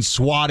one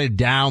swatted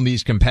down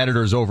these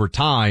competitors over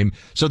time,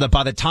 so that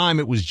by the time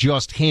it was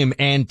just him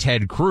and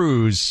Ted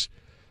Cruz,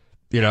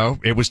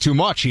 it was too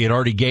much. He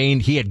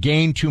had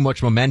gained too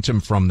much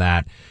momentum from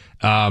that.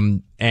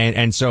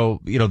 And so,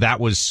 that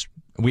was,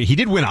 he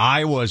did win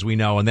Iowa, as we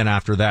know, and then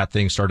after that,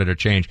 things started to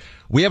change.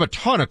 We have a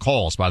ton of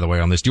calls, by the way,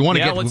 on this. Do you want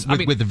to get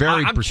with the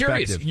very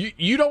perspective? I'm curious.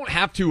 You don't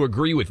have to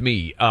agree with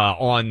me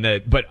on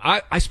that, but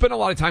I spent a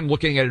lot of time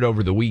looking at it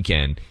over the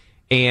weekend,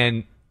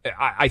 and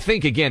I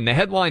think, again, the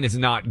headline is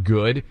not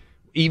good,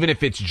 even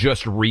if it's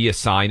just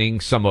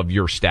reassigning some of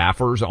your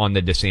staffers on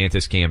the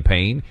DeSantis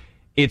campaign.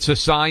 It's a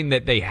sign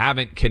that they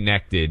haven't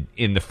connected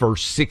in the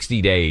first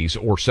 60 days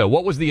or so.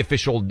 What was the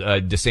official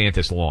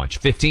DeSantis launch?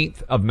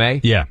 15th of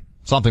May? Yeah.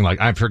 Something like,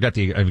 I forget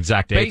the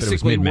exact date,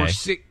 basically, but it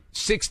was mid-May. We're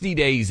 60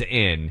 days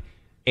in,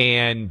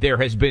 and there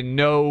has been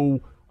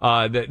no,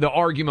 the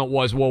argument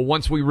was, well,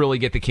 once we really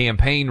get the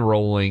campaign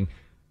rolling,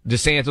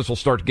 DeSantis will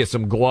start to get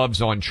some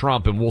gloves on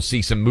Trump and we'll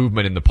see some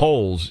movement in the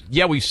polls.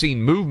 Yeah, we've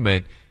seen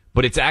movement,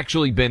 but it's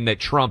actually been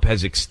that Trump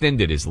has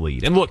extended his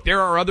lead. And look,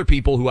 there are other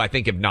people who I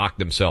think have knocked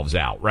themselves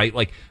out, right?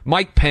 Like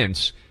Mike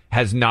Pence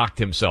has knocked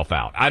himself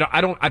out.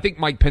 I think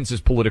Mike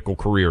Pence's political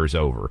career is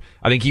over.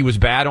 I think he was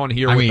bad on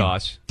here with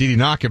us. Did he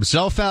knock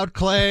himself out,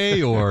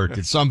 Clay, or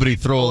did somebody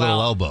throw a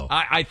little elbow?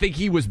 I think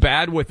he was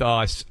bad with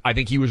us. I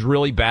think he was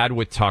really bad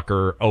with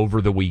Tucker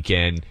over the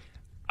weekend.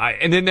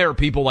 And then there are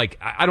people like,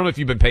 I don't know if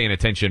you've been paying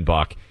attention,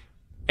 Buck.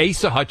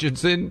 Asa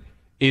Hutchinson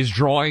is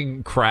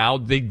drawing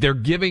crowd. They're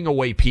giving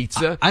away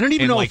pizza. I don't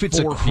even know if it's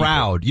a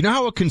crowd. People. You know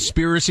how a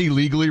conspiracy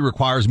legally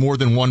requires more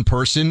than one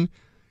person?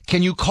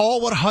 Can you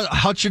call what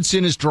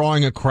Hutchinson is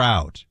drawing a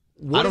crowd?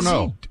 I don't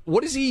know.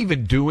 What is he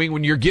even doing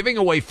when you're giving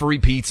away free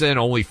pizza and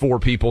only 4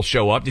 people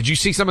show up? Did you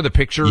see some of the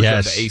pictures of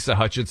the Asa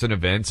Hutchinson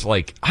events?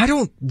 I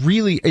don't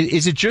really.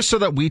 Is it just so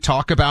that we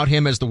talk about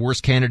him as the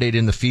worst candidate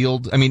in the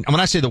field? I mean, when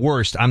I say the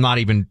worst, I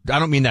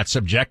don't mean that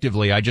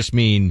subjectively. I just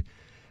mean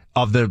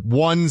of the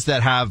ones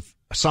that have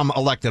some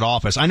elected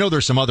office. I know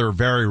there's some other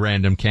very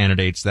random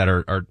candidates that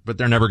are but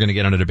they're never going to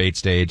get on a debate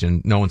stage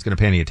and no one's going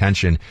to pay any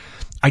attention.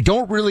 I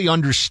don't really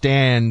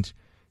understand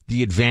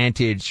the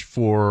advantage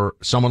for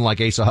someone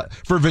like Asa.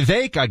 For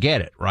Vivek, I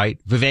get it, right?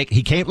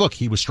 Vivek,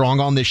 he was strong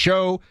on this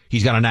show.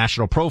 He's got a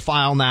national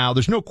profile now.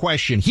 There's no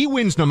question. He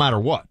wins no matter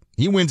what.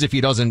 He wins if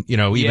he doesn't,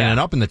 even end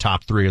up in the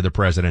top 3 of the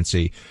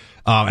presidency.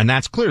 And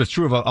that's clear. It's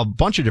true of a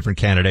bunch of different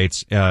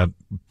candidates,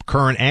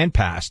 current and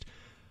past.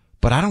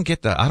 But I don't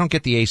get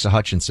the Asa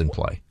Hutchinson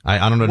play.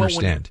 I don't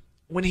understand.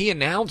 When he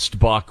announced,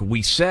 Buck,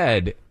 we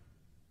said,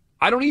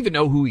 I don't even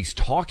know who he's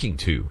talking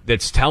to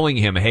that's telling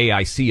him, hey,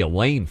 I see a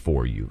lane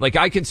for you. Like,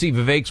 I can see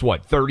Vivek's,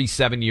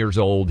 37 years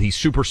old. He's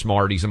super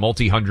smart. He's a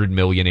multi-hundred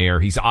millionaire.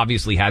 He's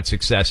obviously had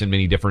success in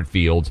many different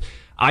fields.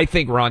 I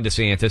think Ron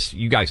DeSantis,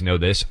 you guys know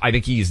this, I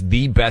think he's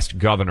the best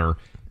governor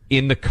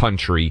in the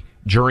country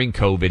during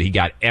COVID. He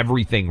got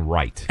everything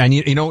right. And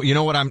you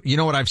know what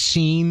I've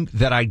seen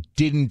that I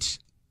didn't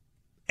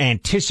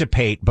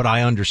anticipate, but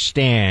I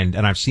understand,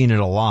 and I've seen it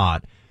a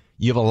lot.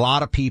 You have a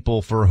lot of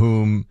people for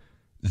whom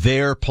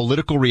their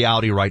political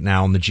reality right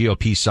now on the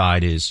GOP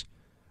side is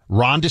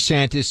Ron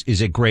DeSantis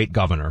is a great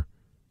governor.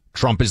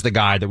 Trump is the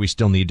guy that we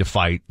still need to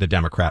fight the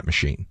Democrat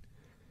machine.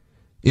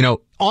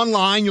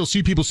 Online you'll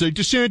see people say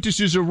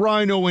DeSantis is a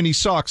rhino and he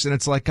sucks, and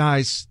it's like,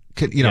 guys,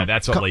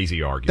 that's a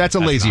lazy argument. That's a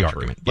lazy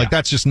argument. Like,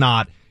 that's just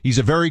not. He's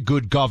a very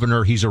good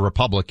governor. He's a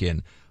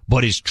Republican.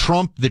 But is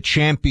Trump the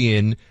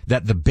champion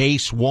that the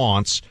base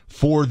wants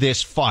for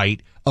this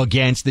fight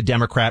against the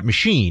Democrat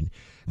machine?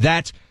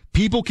 That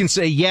people can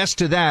say yes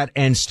to that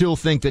and still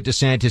think that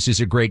DeSantis is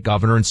a great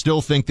governor and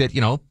still think that,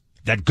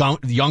 that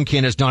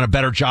Youngkin has done a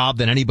better job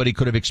than anybody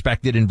could have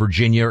expected in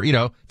Virginia.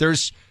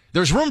 There's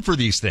room for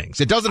these things.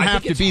 It doesn't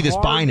have to be this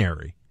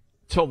binary.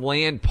 To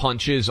land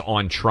punches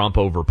on Trump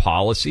over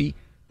policy,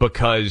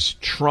 because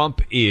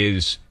Trump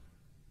is,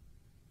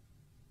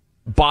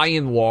 by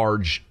and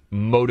large,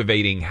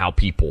 motivating how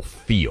people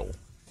feel.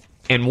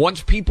 And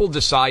once people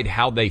decide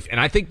how and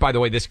I think, by the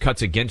way, this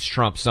cuts against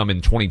Trump some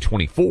in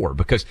 2024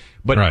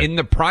 in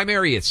the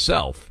primary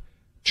itself,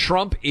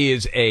 Trump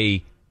is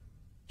he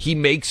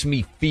makes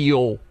me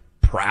feel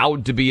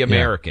proud to be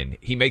American. Yeah.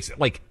 He makes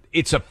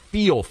it's a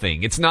feel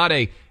thing. It's not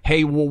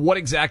hey, well, what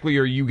exactly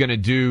are you going to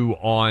do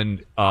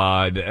on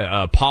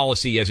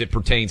policy as it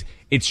pertains?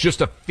 It's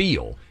just a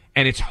feel.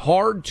 And it's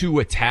hard to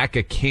attack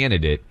a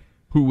candidate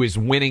who is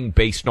winning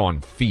based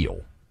on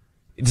feel.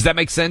 Does that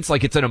make sense?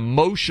 Like, it's an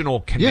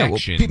emotional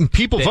connection. Yeah, well,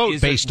 people vote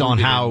based on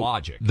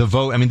how the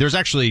vote. I mean, there's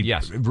actually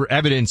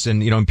evidence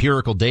and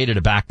empirical data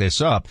to back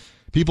this up.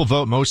 People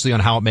vote mostly on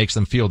how it makes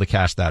them feel to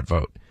cast that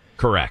vote.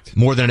 Correct.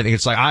 More than anything,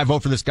 it's like, I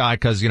vote for this guy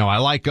because I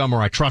like him,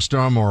 or I trust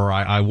him, or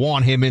I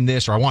want him in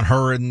this, or I want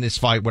her in this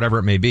fight, whatever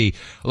it may be.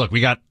 Look, we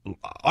got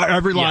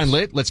every line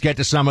lit. Let's get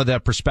to some of the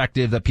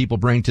perspective that people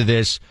bring to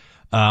this,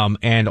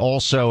 and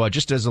also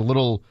just as a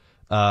little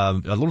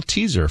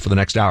teaser for the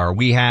next hour,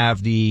 we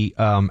have the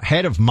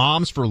head of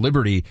Moms for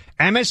Liberty,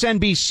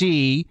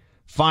 MSNBC,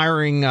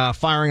 firing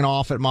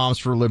off at Moms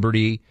for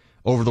Liberty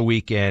over the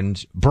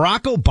weekend.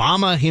 Barack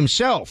Obama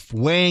himself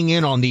weighing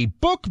in on the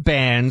book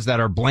bans that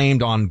are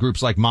blamed on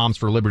groups like Moms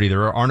for Liberty.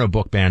 There are no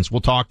book bans.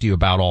 We'll talk to you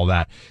about all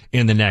that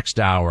in the next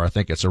hour. I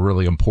think it's a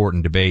really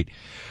important debate.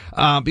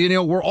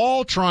 We're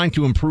all trying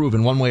to improve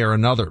in one way or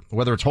another,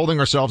 whether it's holding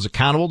ourselves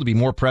accountable to be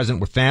more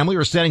present with family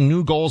or setting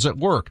new goals at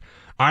work.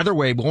 Either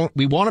way,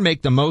 we want to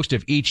make the most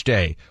of each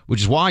day, which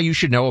is why you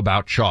should know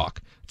about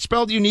Chalk. It's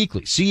spelled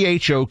uniquely,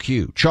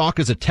 CHOQ. Chalk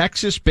is a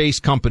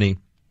Texas-based company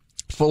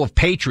full of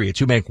patriots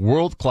who make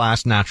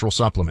world-class natural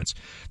supplements.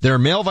 Their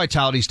male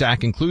vitality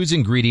stack includes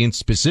ingredients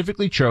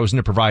specifically chosen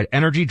to provide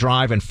energy,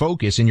 drive, and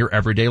focus in your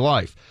everyday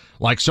life.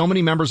 Like so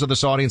many members of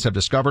this audience have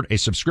discovered, a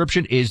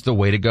subscription is the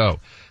way to go.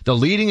 The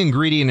leading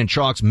ingredient in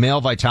Chalk's male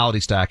vitality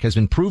stack has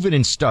been proven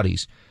in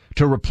studies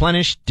to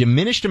replenish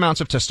diminished amounts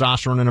of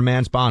testosterone in a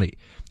man's body.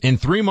 In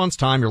 3 months'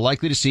 time, you're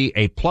likely to see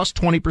a plus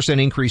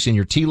 20% increase in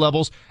your T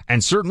levels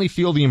and certainly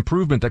feel the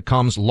improvement that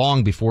comes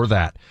long before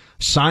that.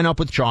 Sign up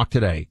with Chalk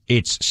today.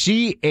 It's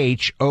CHOQ.com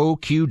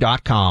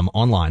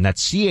online.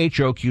 That's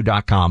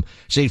CHOQ.com.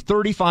 Save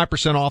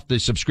 35% off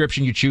the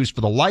subscription you choose for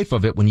the life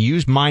of it when you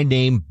use my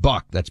name,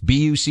 Buck. That's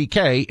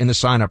B-U-C-K in the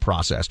sign-up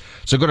process.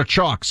 So go to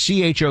Chalk,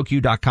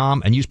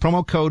 CHOQ.com, and use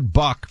promo code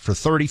BUCK for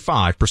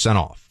 35%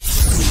 off.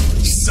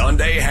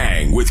 Sunday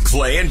Hang with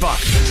Clay and Buck,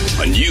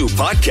 a new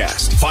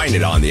podcast. Find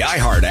it on the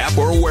iHeart app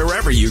or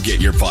wherever you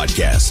get your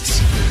podcasts.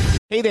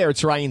 Hey there,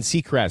 it's Ryan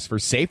Seacrest for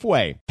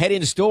Safeway. Head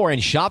in store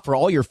and shop for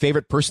all your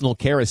favorite personal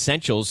care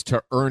essentials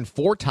to earn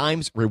 4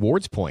 times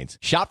rewards points.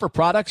 Shop for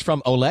products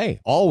from Olay,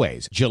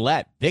 Always,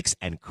 Gillette, Vicks,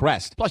 and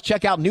Crest. Plus,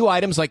 check out new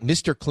items like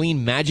Mr.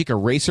 Clean Magic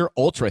Eraser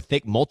Ultra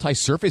Thick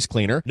Multi-Surface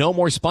Cleaner. No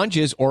more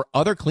sponges or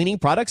other cleaning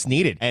products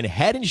needed. And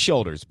Head &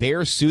 Shoulders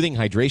Bare Soothing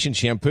Hydration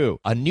Shampoo,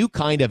 a new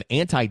kind of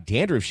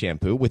anti-dandruff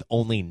shampoo with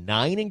only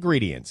 9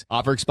 ingredients.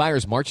 Offer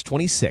expires March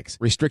 26.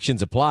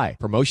 Restrictions apply.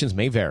 Promotions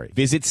may vary.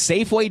 Visit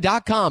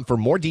Safeway.com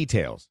for more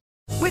details.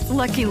 With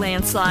Lucky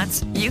Land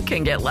Slots, you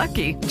can get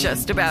lucky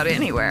just about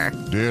anywhere.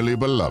 Dearly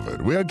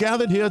beloved, we are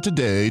gathered here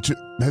today to...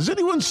 Has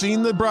anyone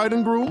seen the bride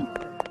and groom?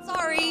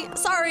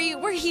 Sorry,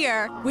 we're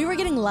here. We were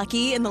getting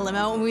lucky in the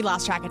limo and we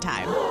lost track of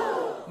time.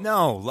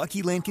 No,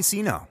 Lucky Land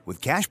Casino,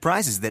 with cash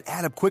prizes that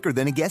add up quicker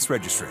than a guest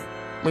registry.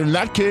 In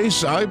that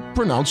case, I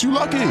pronounce you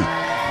lucky.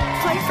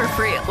 Play for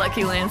free at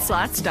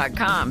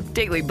LuckyLandSlots.com.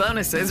 Daily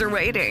bonuses are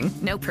waiting.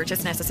 No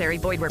purchase necessary.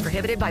 Void where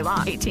prohibited by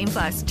law.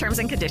 18+. Terms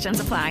and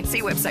conditions apply.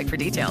 See website for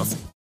details.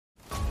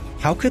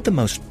 How could the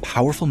most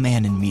powerful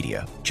man in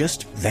media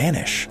just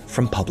vanish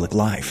from public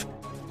life?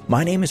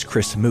 My name is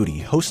Chris Moody,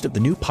 host of the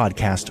new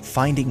podcast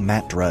Finding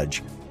Matt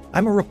Drudge.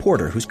 I'm a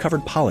reporter who's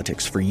covered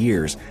politics for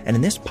years, and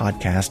in this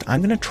podcast,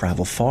 I'm going to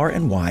travel far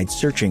and wide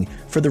searching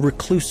for the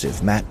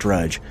reclusive Matt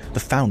Drudge, the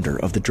founder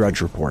of the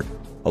Drudge Report.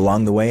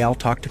 Along the way, I'll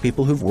talk to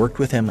people who've worked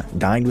with him,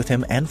 dined with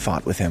him, and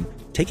fought with him,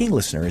 taking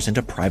listeners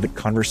into private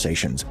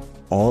conversations,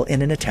 all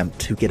in an attempt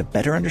to get a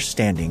better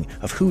understanding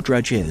of who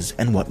Drudge is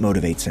and what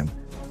motivates him.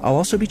 I'll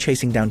also be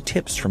chasing down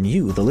tips from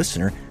you, the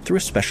listener, through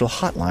a special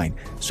hotline.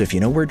 So if you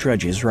know where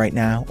Drudge is right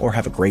now or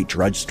have a great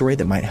Drudge story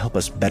that might help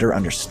us better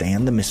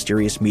understand the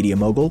mysterious media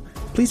mogul,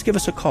 please give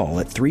us a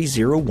call at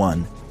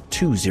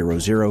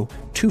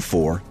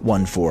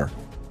 301-200-2414.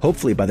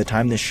 Hopefully by the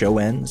time this show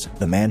ends,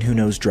 the man who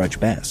knows Drudge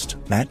best,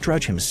 Matt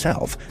Drudge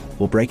himself,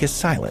 will break his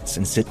silence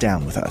and sit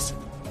down with us.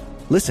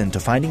 Listen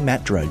to Finding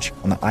Matt Drudge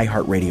on the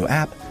iHeartRadio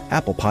app,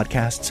 Apple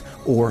Podcasts,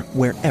 or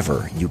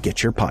wherever you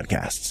get your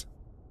podcasts.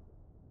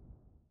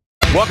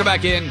 Welcome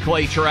back in,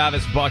 Clay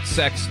Travis, Buck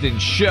Sexton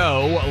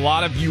Show. A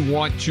lot of you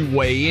want to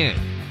weigh in.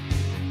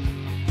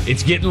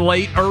 It's getting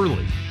late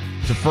early.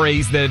 It's a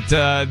phrase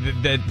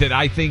that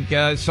I think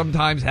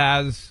sometimes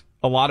has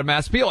a lot of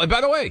mass appeal. And by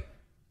the way,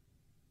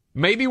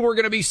 maybe we're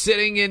going to be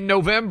sitting in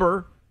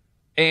November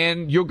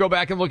and you'll go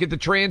back and look at the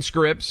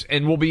transcripts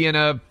and we'll be in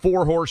a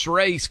 4-horse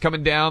race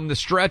coming down the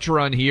stretch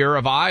run here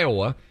of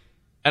Iowa.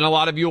 And a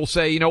lot of you will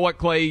say, you know what,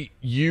 Clay,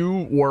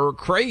 you were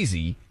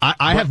crazy.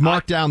 I have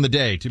marked down the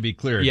day, to be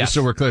clear, yes. Just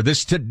so we're clear.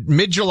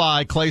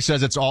 Mid-July, Clay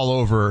says it's all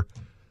over.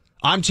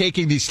 I'm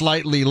taking the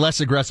slightly less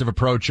aggressive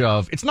approach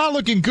of, it's not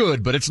looking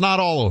good, but it's not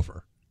all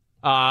over.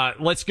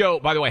 Let's go.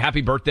 By the way,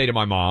 happy birthday to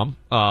my mom,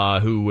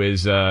 who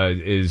is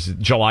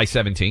July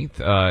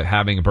 17th,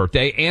 having a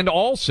birthday. And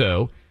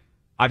also,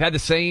 I've had the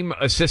same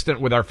assistant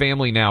with our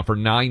family now for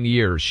 9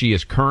 years. She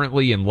is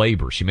currently in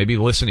labor. She may be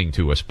listening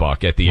to us,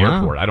 Buck, at the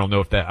airport. I don't know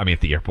if at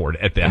the airport,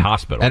 at the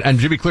hospital. And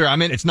to be clear,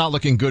 it's not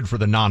looking good for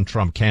the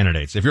non-Trump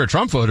candidates. If you're a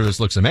Trump voter,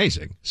 this looks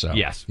amazing. So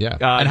yes. Yeah.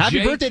 And happy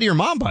Jake, birthday to your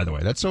mom, by the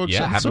way. That's so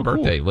exciting. Yeah, happy so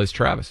birthday, cool. Liz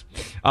Travis.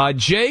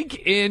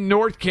 Jake in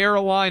North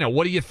Carolina,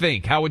 what do you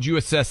think? How would you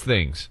assess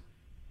things?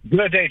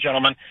 Good day,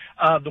 gentlemen.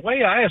 The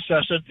way I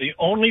assess it, the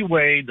only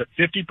way that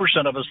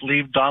 50% of us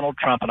leave Donald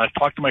Trump, and I've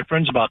talked to my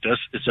friends about this,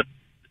 is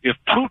if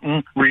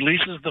Putin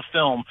releases the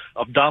film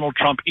of Donald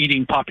Trump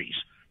eating puppies,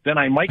 then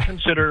I might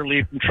consider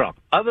leaving Trump.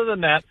 Other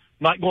than that,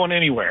 not going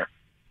anywhere.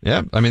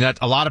 Yeah, that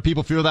a lot of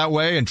people feel that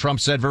way, and Trump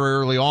said very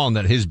early on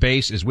that his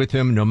base is with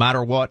him no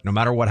matter what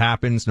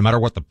happens, no matter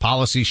what the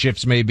policy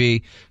shifts may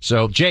be.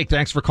 So, Jake,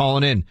 thanks for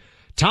calling in.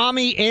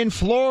 Tommy in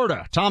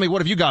Florida. Tommy, what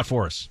have you got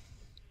for us?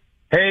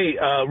 Hey,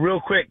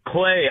 real quick,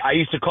 Clay, I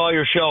used to call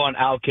your show on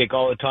Outkick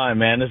all the time,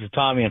 man. This is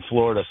Tommy in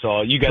Florida,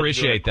 so you guys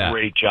appreciate do a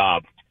great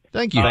job.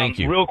 Thank you. Thank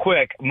you. Real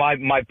quick,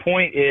 my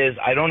point is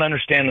I don't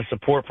understand the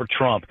support for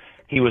Trump.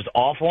 He was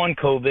awful on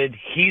COVID.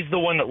 He's the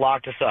one that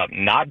locked us up,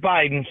 not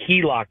Biden.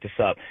 He locked us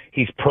up.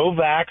 He's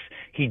pro-vax.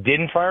 He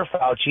didn't fire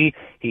Fauci.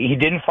 He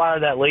didn't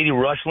fire that lady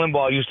Rush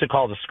Limbaugh used to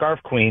call the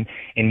Scarf Queen.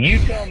 And you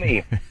tell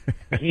me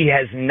he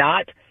has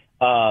not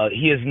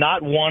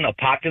won a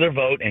popular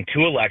vote in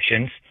 2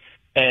 elections.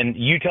 And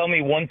you tell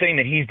me one thing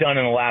that he's done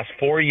in the last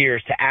 4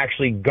 years to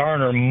actually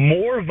garner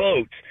more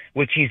votes,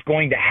 which he's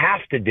going to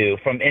have to do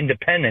from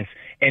independents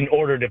in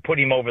order to put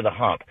him over the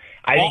hump.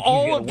 I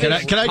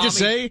think Can I just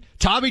say,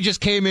 Tommy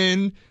just came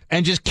in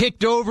and just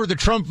kicked over the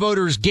Trump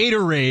voters'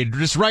 Gatorade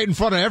just right in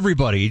front of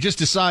everybody. He just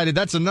decided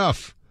that's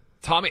enough.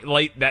 Tommy,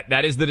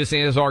 that is the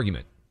DeSantis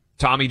argument.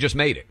 Tommy just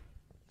made it.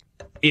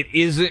 It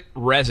isn't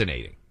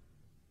resonating.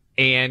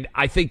 And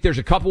I think there's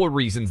a couple of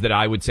reasons that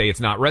I would say it's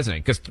not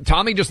resonating, because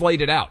Tommy just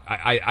laid it out.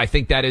 I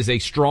think that is a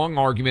strong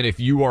argument if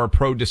you are a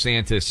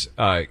pro-DeSantis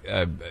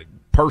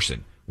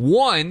person.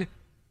 One,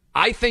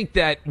 I think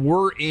that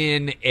we're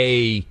in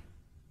a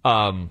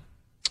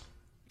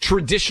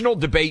traditional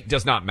debate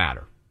does not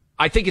matter.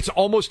 I think it's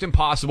almost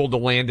impossible to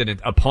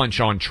land a punch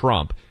on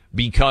Trump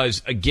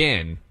because,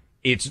 again,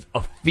 it's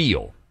a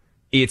feel.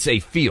 It's a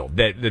feel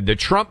that the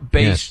Trump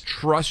base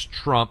trusts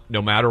Trump no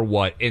matter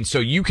what. And so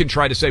you can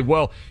try to say,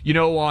 well,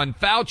 on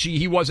Fauci,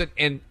 he wasn't,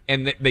 and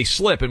they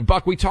slip. And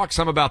Buck, we talked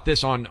some about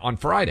this on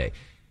Friday.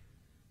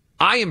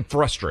 I am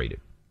frustrated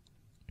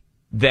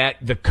that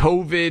the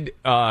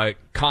COVID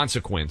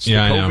consequence, the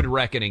COVID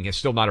reckoning has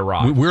still not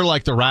arrived. We're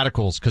like the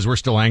radicals because we're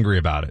still angry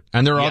about it.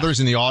 And there are others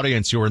in the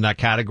audience who are in that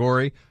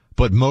category.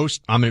 But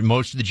most of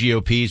the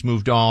GOP's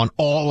moved on.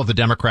 All of the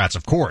Democrats,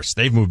 of course,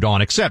 they've moved on.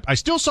 Except I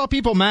still saw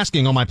people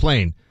masking on my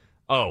plane.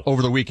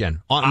 Over the weekend.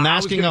 Masking I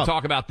was going to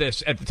talk about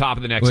this at the top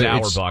of the next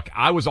hour, Buck.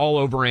 I was all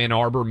over Ann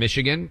Arbor,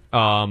 Michigan.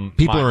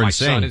 People are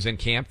insane. My son is in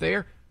camp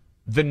there.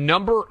 The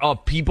number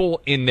of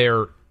people in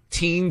their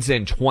teens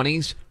and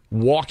 20s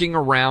walking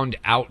around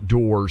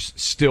outdoors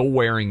still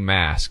wearing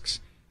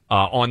masks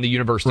on the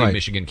University of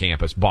Michigan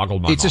campus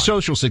boggled my mind. It's a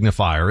social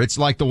signifier. It's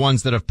like the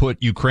ones that have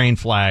put Ukraine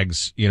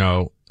flags,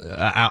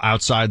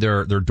 outside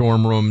their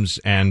dorm rooms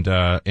and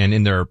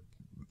in their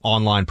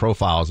online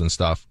profiles and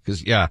stuff.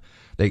 Because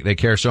they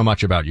care so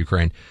much about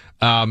Ukraine.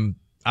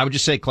 I would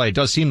just say, Clay, it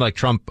does seem like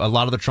a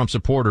lot of the Trump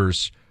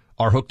supporters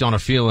are hooked on a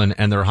feeling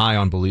and they're high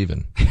on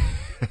believing.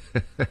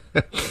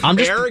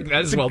 Eric,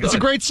 that's well done. It's a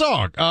great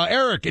song.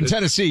 Eric in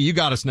Tennessee, you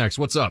got us next.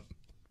 What's up?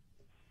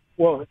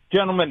 Well,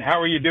 gentlemen, how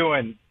are you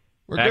doing?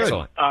 We're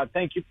good.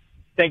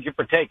 Thank you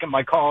for taking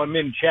my call. I'm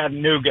in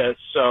Chattanooga,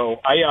 so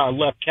I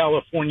left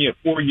California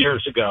 4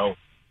 years ago.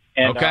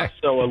 And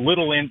so a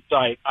little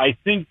insight. I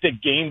think the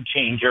game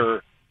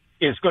changer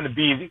is going to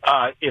be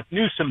if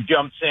Newsom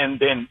jumps in,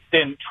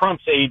 then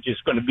Trump's age is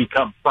going to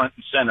become front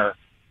and center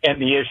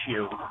and the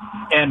issue.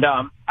 And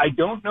I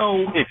don't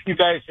know if you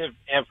guys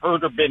have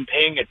heard or been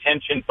paying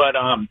attention, but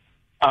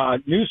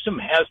Newsom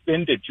has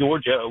been to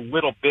Georgia a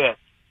little bit.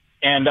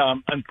 And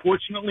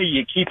unfortunately,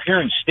 you keep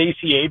hearing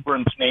Stacey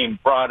Abrams' name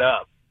brought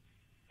up.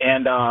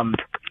 And,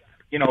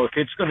 if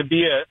it's going to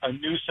be a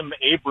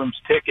Newsom-Abrams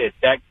ticket,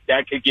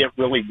 that could get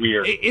really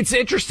weird. It's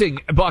interesting,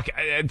 Buck.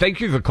 Thank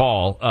you for the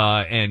call.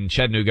 And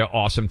Chattanooga,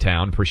 awesome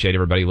town. Appreciate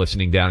everybody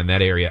listening down in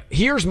that area.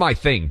 Here's my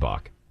thing,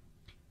 Buck.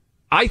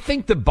 I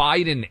think the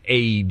Biden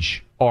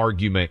age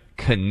argument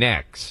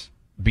connects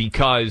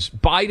because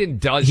Biden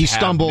does. He have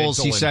stumbles.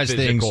 mental He and says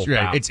things. physical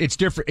Right. doubt. It's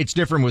different. It's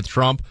different with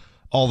Trump.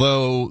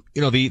 Although,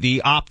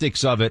 the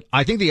optics of it,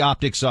 I think the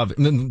optics of it,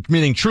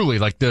 meaning truly,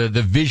 like the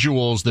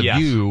visuals, the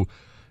view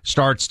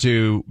starts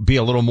to be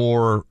a little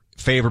more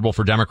favorable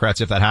for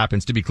Democrats if that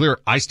happens. To be clear,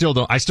 I still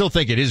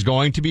think it is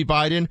going to be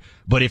Biden,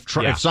 but if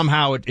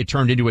somehow it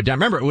turned into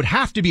remember, it would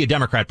have to be a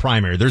Democrat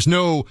primary. There's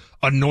no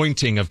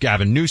anointing of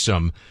Gavin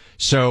Newsom.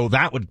 So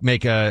that would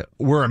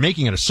we're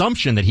making an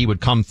assumption that he would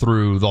come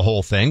through the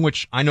whole thing,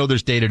 which I know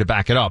there's data to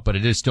back it up, but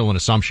it is still an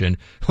assumption.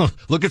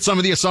 Look at some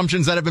of the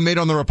assumptions that have been made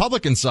on the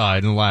Republican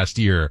side in the last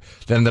year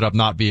that ended up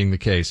not being the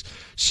case.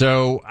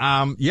 So,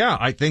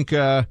 I think,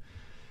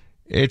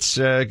 it's,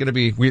 going to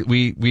be,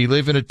 we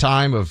live in a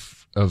time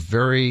of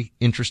very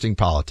interesting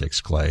politics,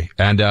 Clay.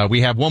 And,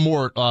 we have one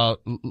more, I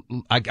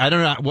don't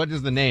know, what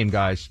is the name,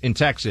 guys, in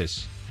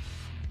Texas?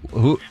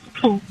 Who?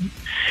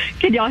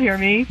 Can y'all hear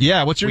me?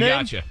 Yeah, what's your name? We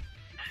got you.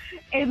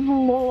 It's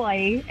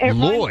Loy.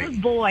 Loy.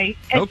 It's Loy.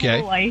 It's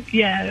Okay. Loy,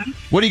 yes.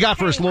 What do you got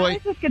for us, Loy?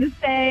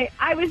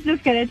 I was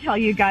just going to tell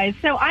you guys.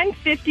 So I'm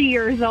 50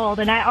 years old,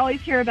 and I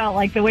always hear about,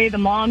 like, the way the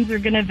moms are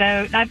going to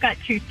vote. And I've got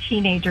 2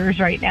 teenagers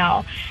right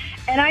now.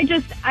 And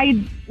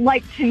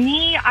to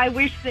me, I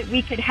wish that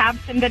we could have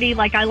somebody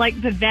like I like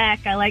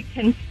Vivek, I like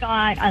Tim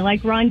Scott, I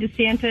like Ron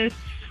DeSantis.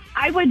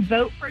 I would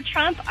vote for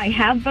Trump. I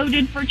have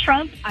voted for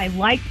Trump. I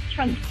like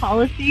Trump's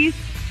policies.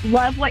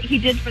 Love what he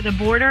did for the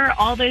border,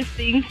 all those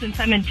things since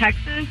I'm in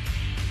Texas.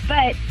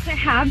 But to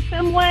have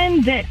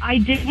someone that I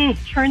didn't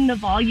turn the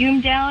volume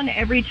down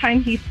every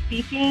time he's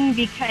speaking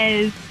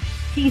because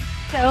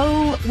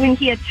when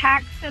he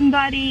attacks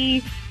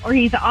somebody or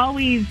he's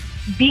always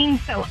being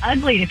so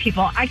ugly to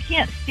people, I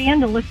can't stand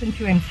to listen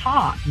to him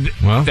talk.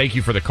 Well, thank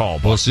you for the call.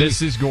 But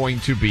this is going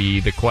to be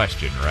the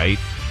question, right?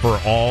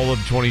 For all of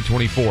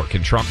 2024.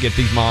 Can Trump get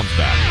these moms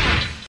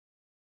back?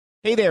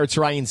 Hey there, it's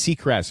Ryan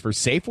Seacrest for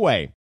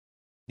Safeway.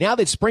 Now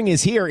that spring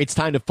is here, it's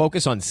time to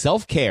focus on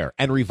self-care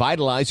and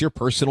revitalize your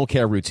personal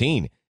care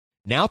routine.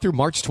 Now through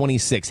March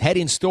 26, head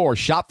in store,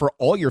 shop for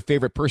all your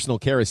favorite personal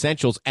care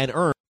essentials, and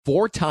earn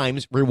 4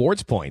 times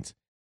rewards points.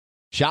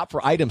 Shop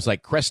for items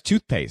like Crest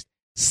toothpaste,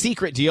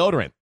 Secret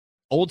deodorant,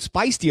 Old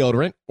Spice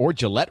deodorant, or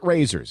Gillette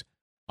razors.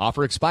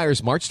 Offer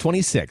expires March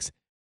 26.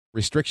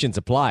 Restrictions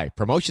apply.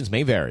 Promotions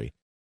may vary.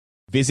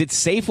 Visit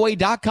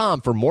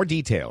Safeway.com for more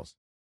details.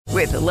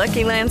 With the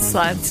Lucky Land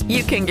Slots,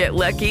 you can get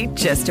lucky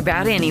just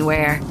about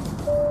anywhere.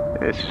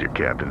 This is your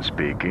captain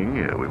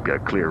speaking. We've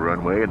got clear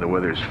runway and the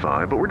weather's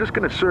fine, but we're just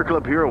going to circle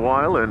up here a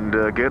while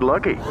and get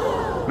lucky.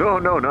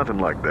 No, nothing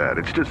like that.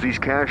 It's just these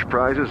cash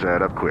prizes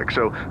add up quick.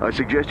 So I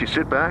suggest you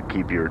sit back,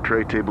 keep your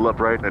tray table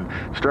upright, and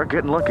start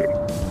getting lucky.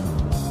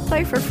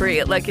 Play for free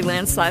at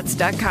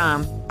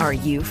LuckyLandSlots.com. Are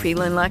you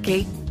feeling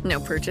lucky? No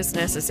purchase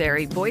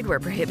necessary. Void where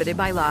prohibited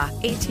by law.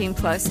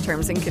 18+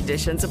 terms and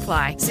conditions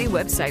apply. See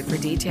website for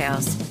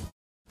details.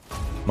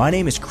 My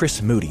name is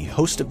Chris Moody,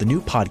 host of the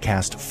new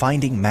podcast,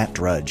 Finding Matt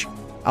Drudge.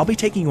 I'll be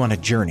taking you on a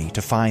journey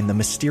to find the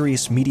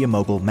mysterious media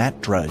mogul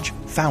Matt Drudge,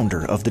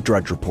 founder of The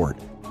Drudge Report.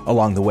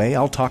 Along the way,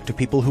 I'll talk to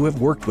people who have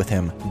worked with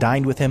him,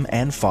 dined with him,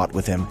 and fought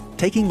with him,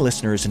 taking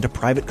listeners into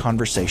private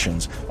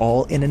conversations,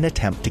 all in an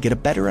attempt to get a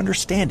better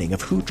understanding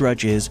of who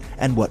Drudge is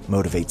and what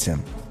motivates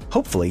him.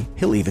 Hopefully,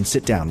 he'll even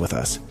sit down with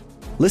us.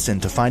 Listen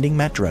to Finding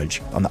Matt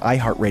Drudge on the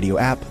iHeartRadio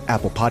app,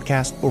 Apple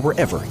Podcast, or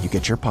wherever you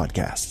get your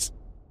podcasts.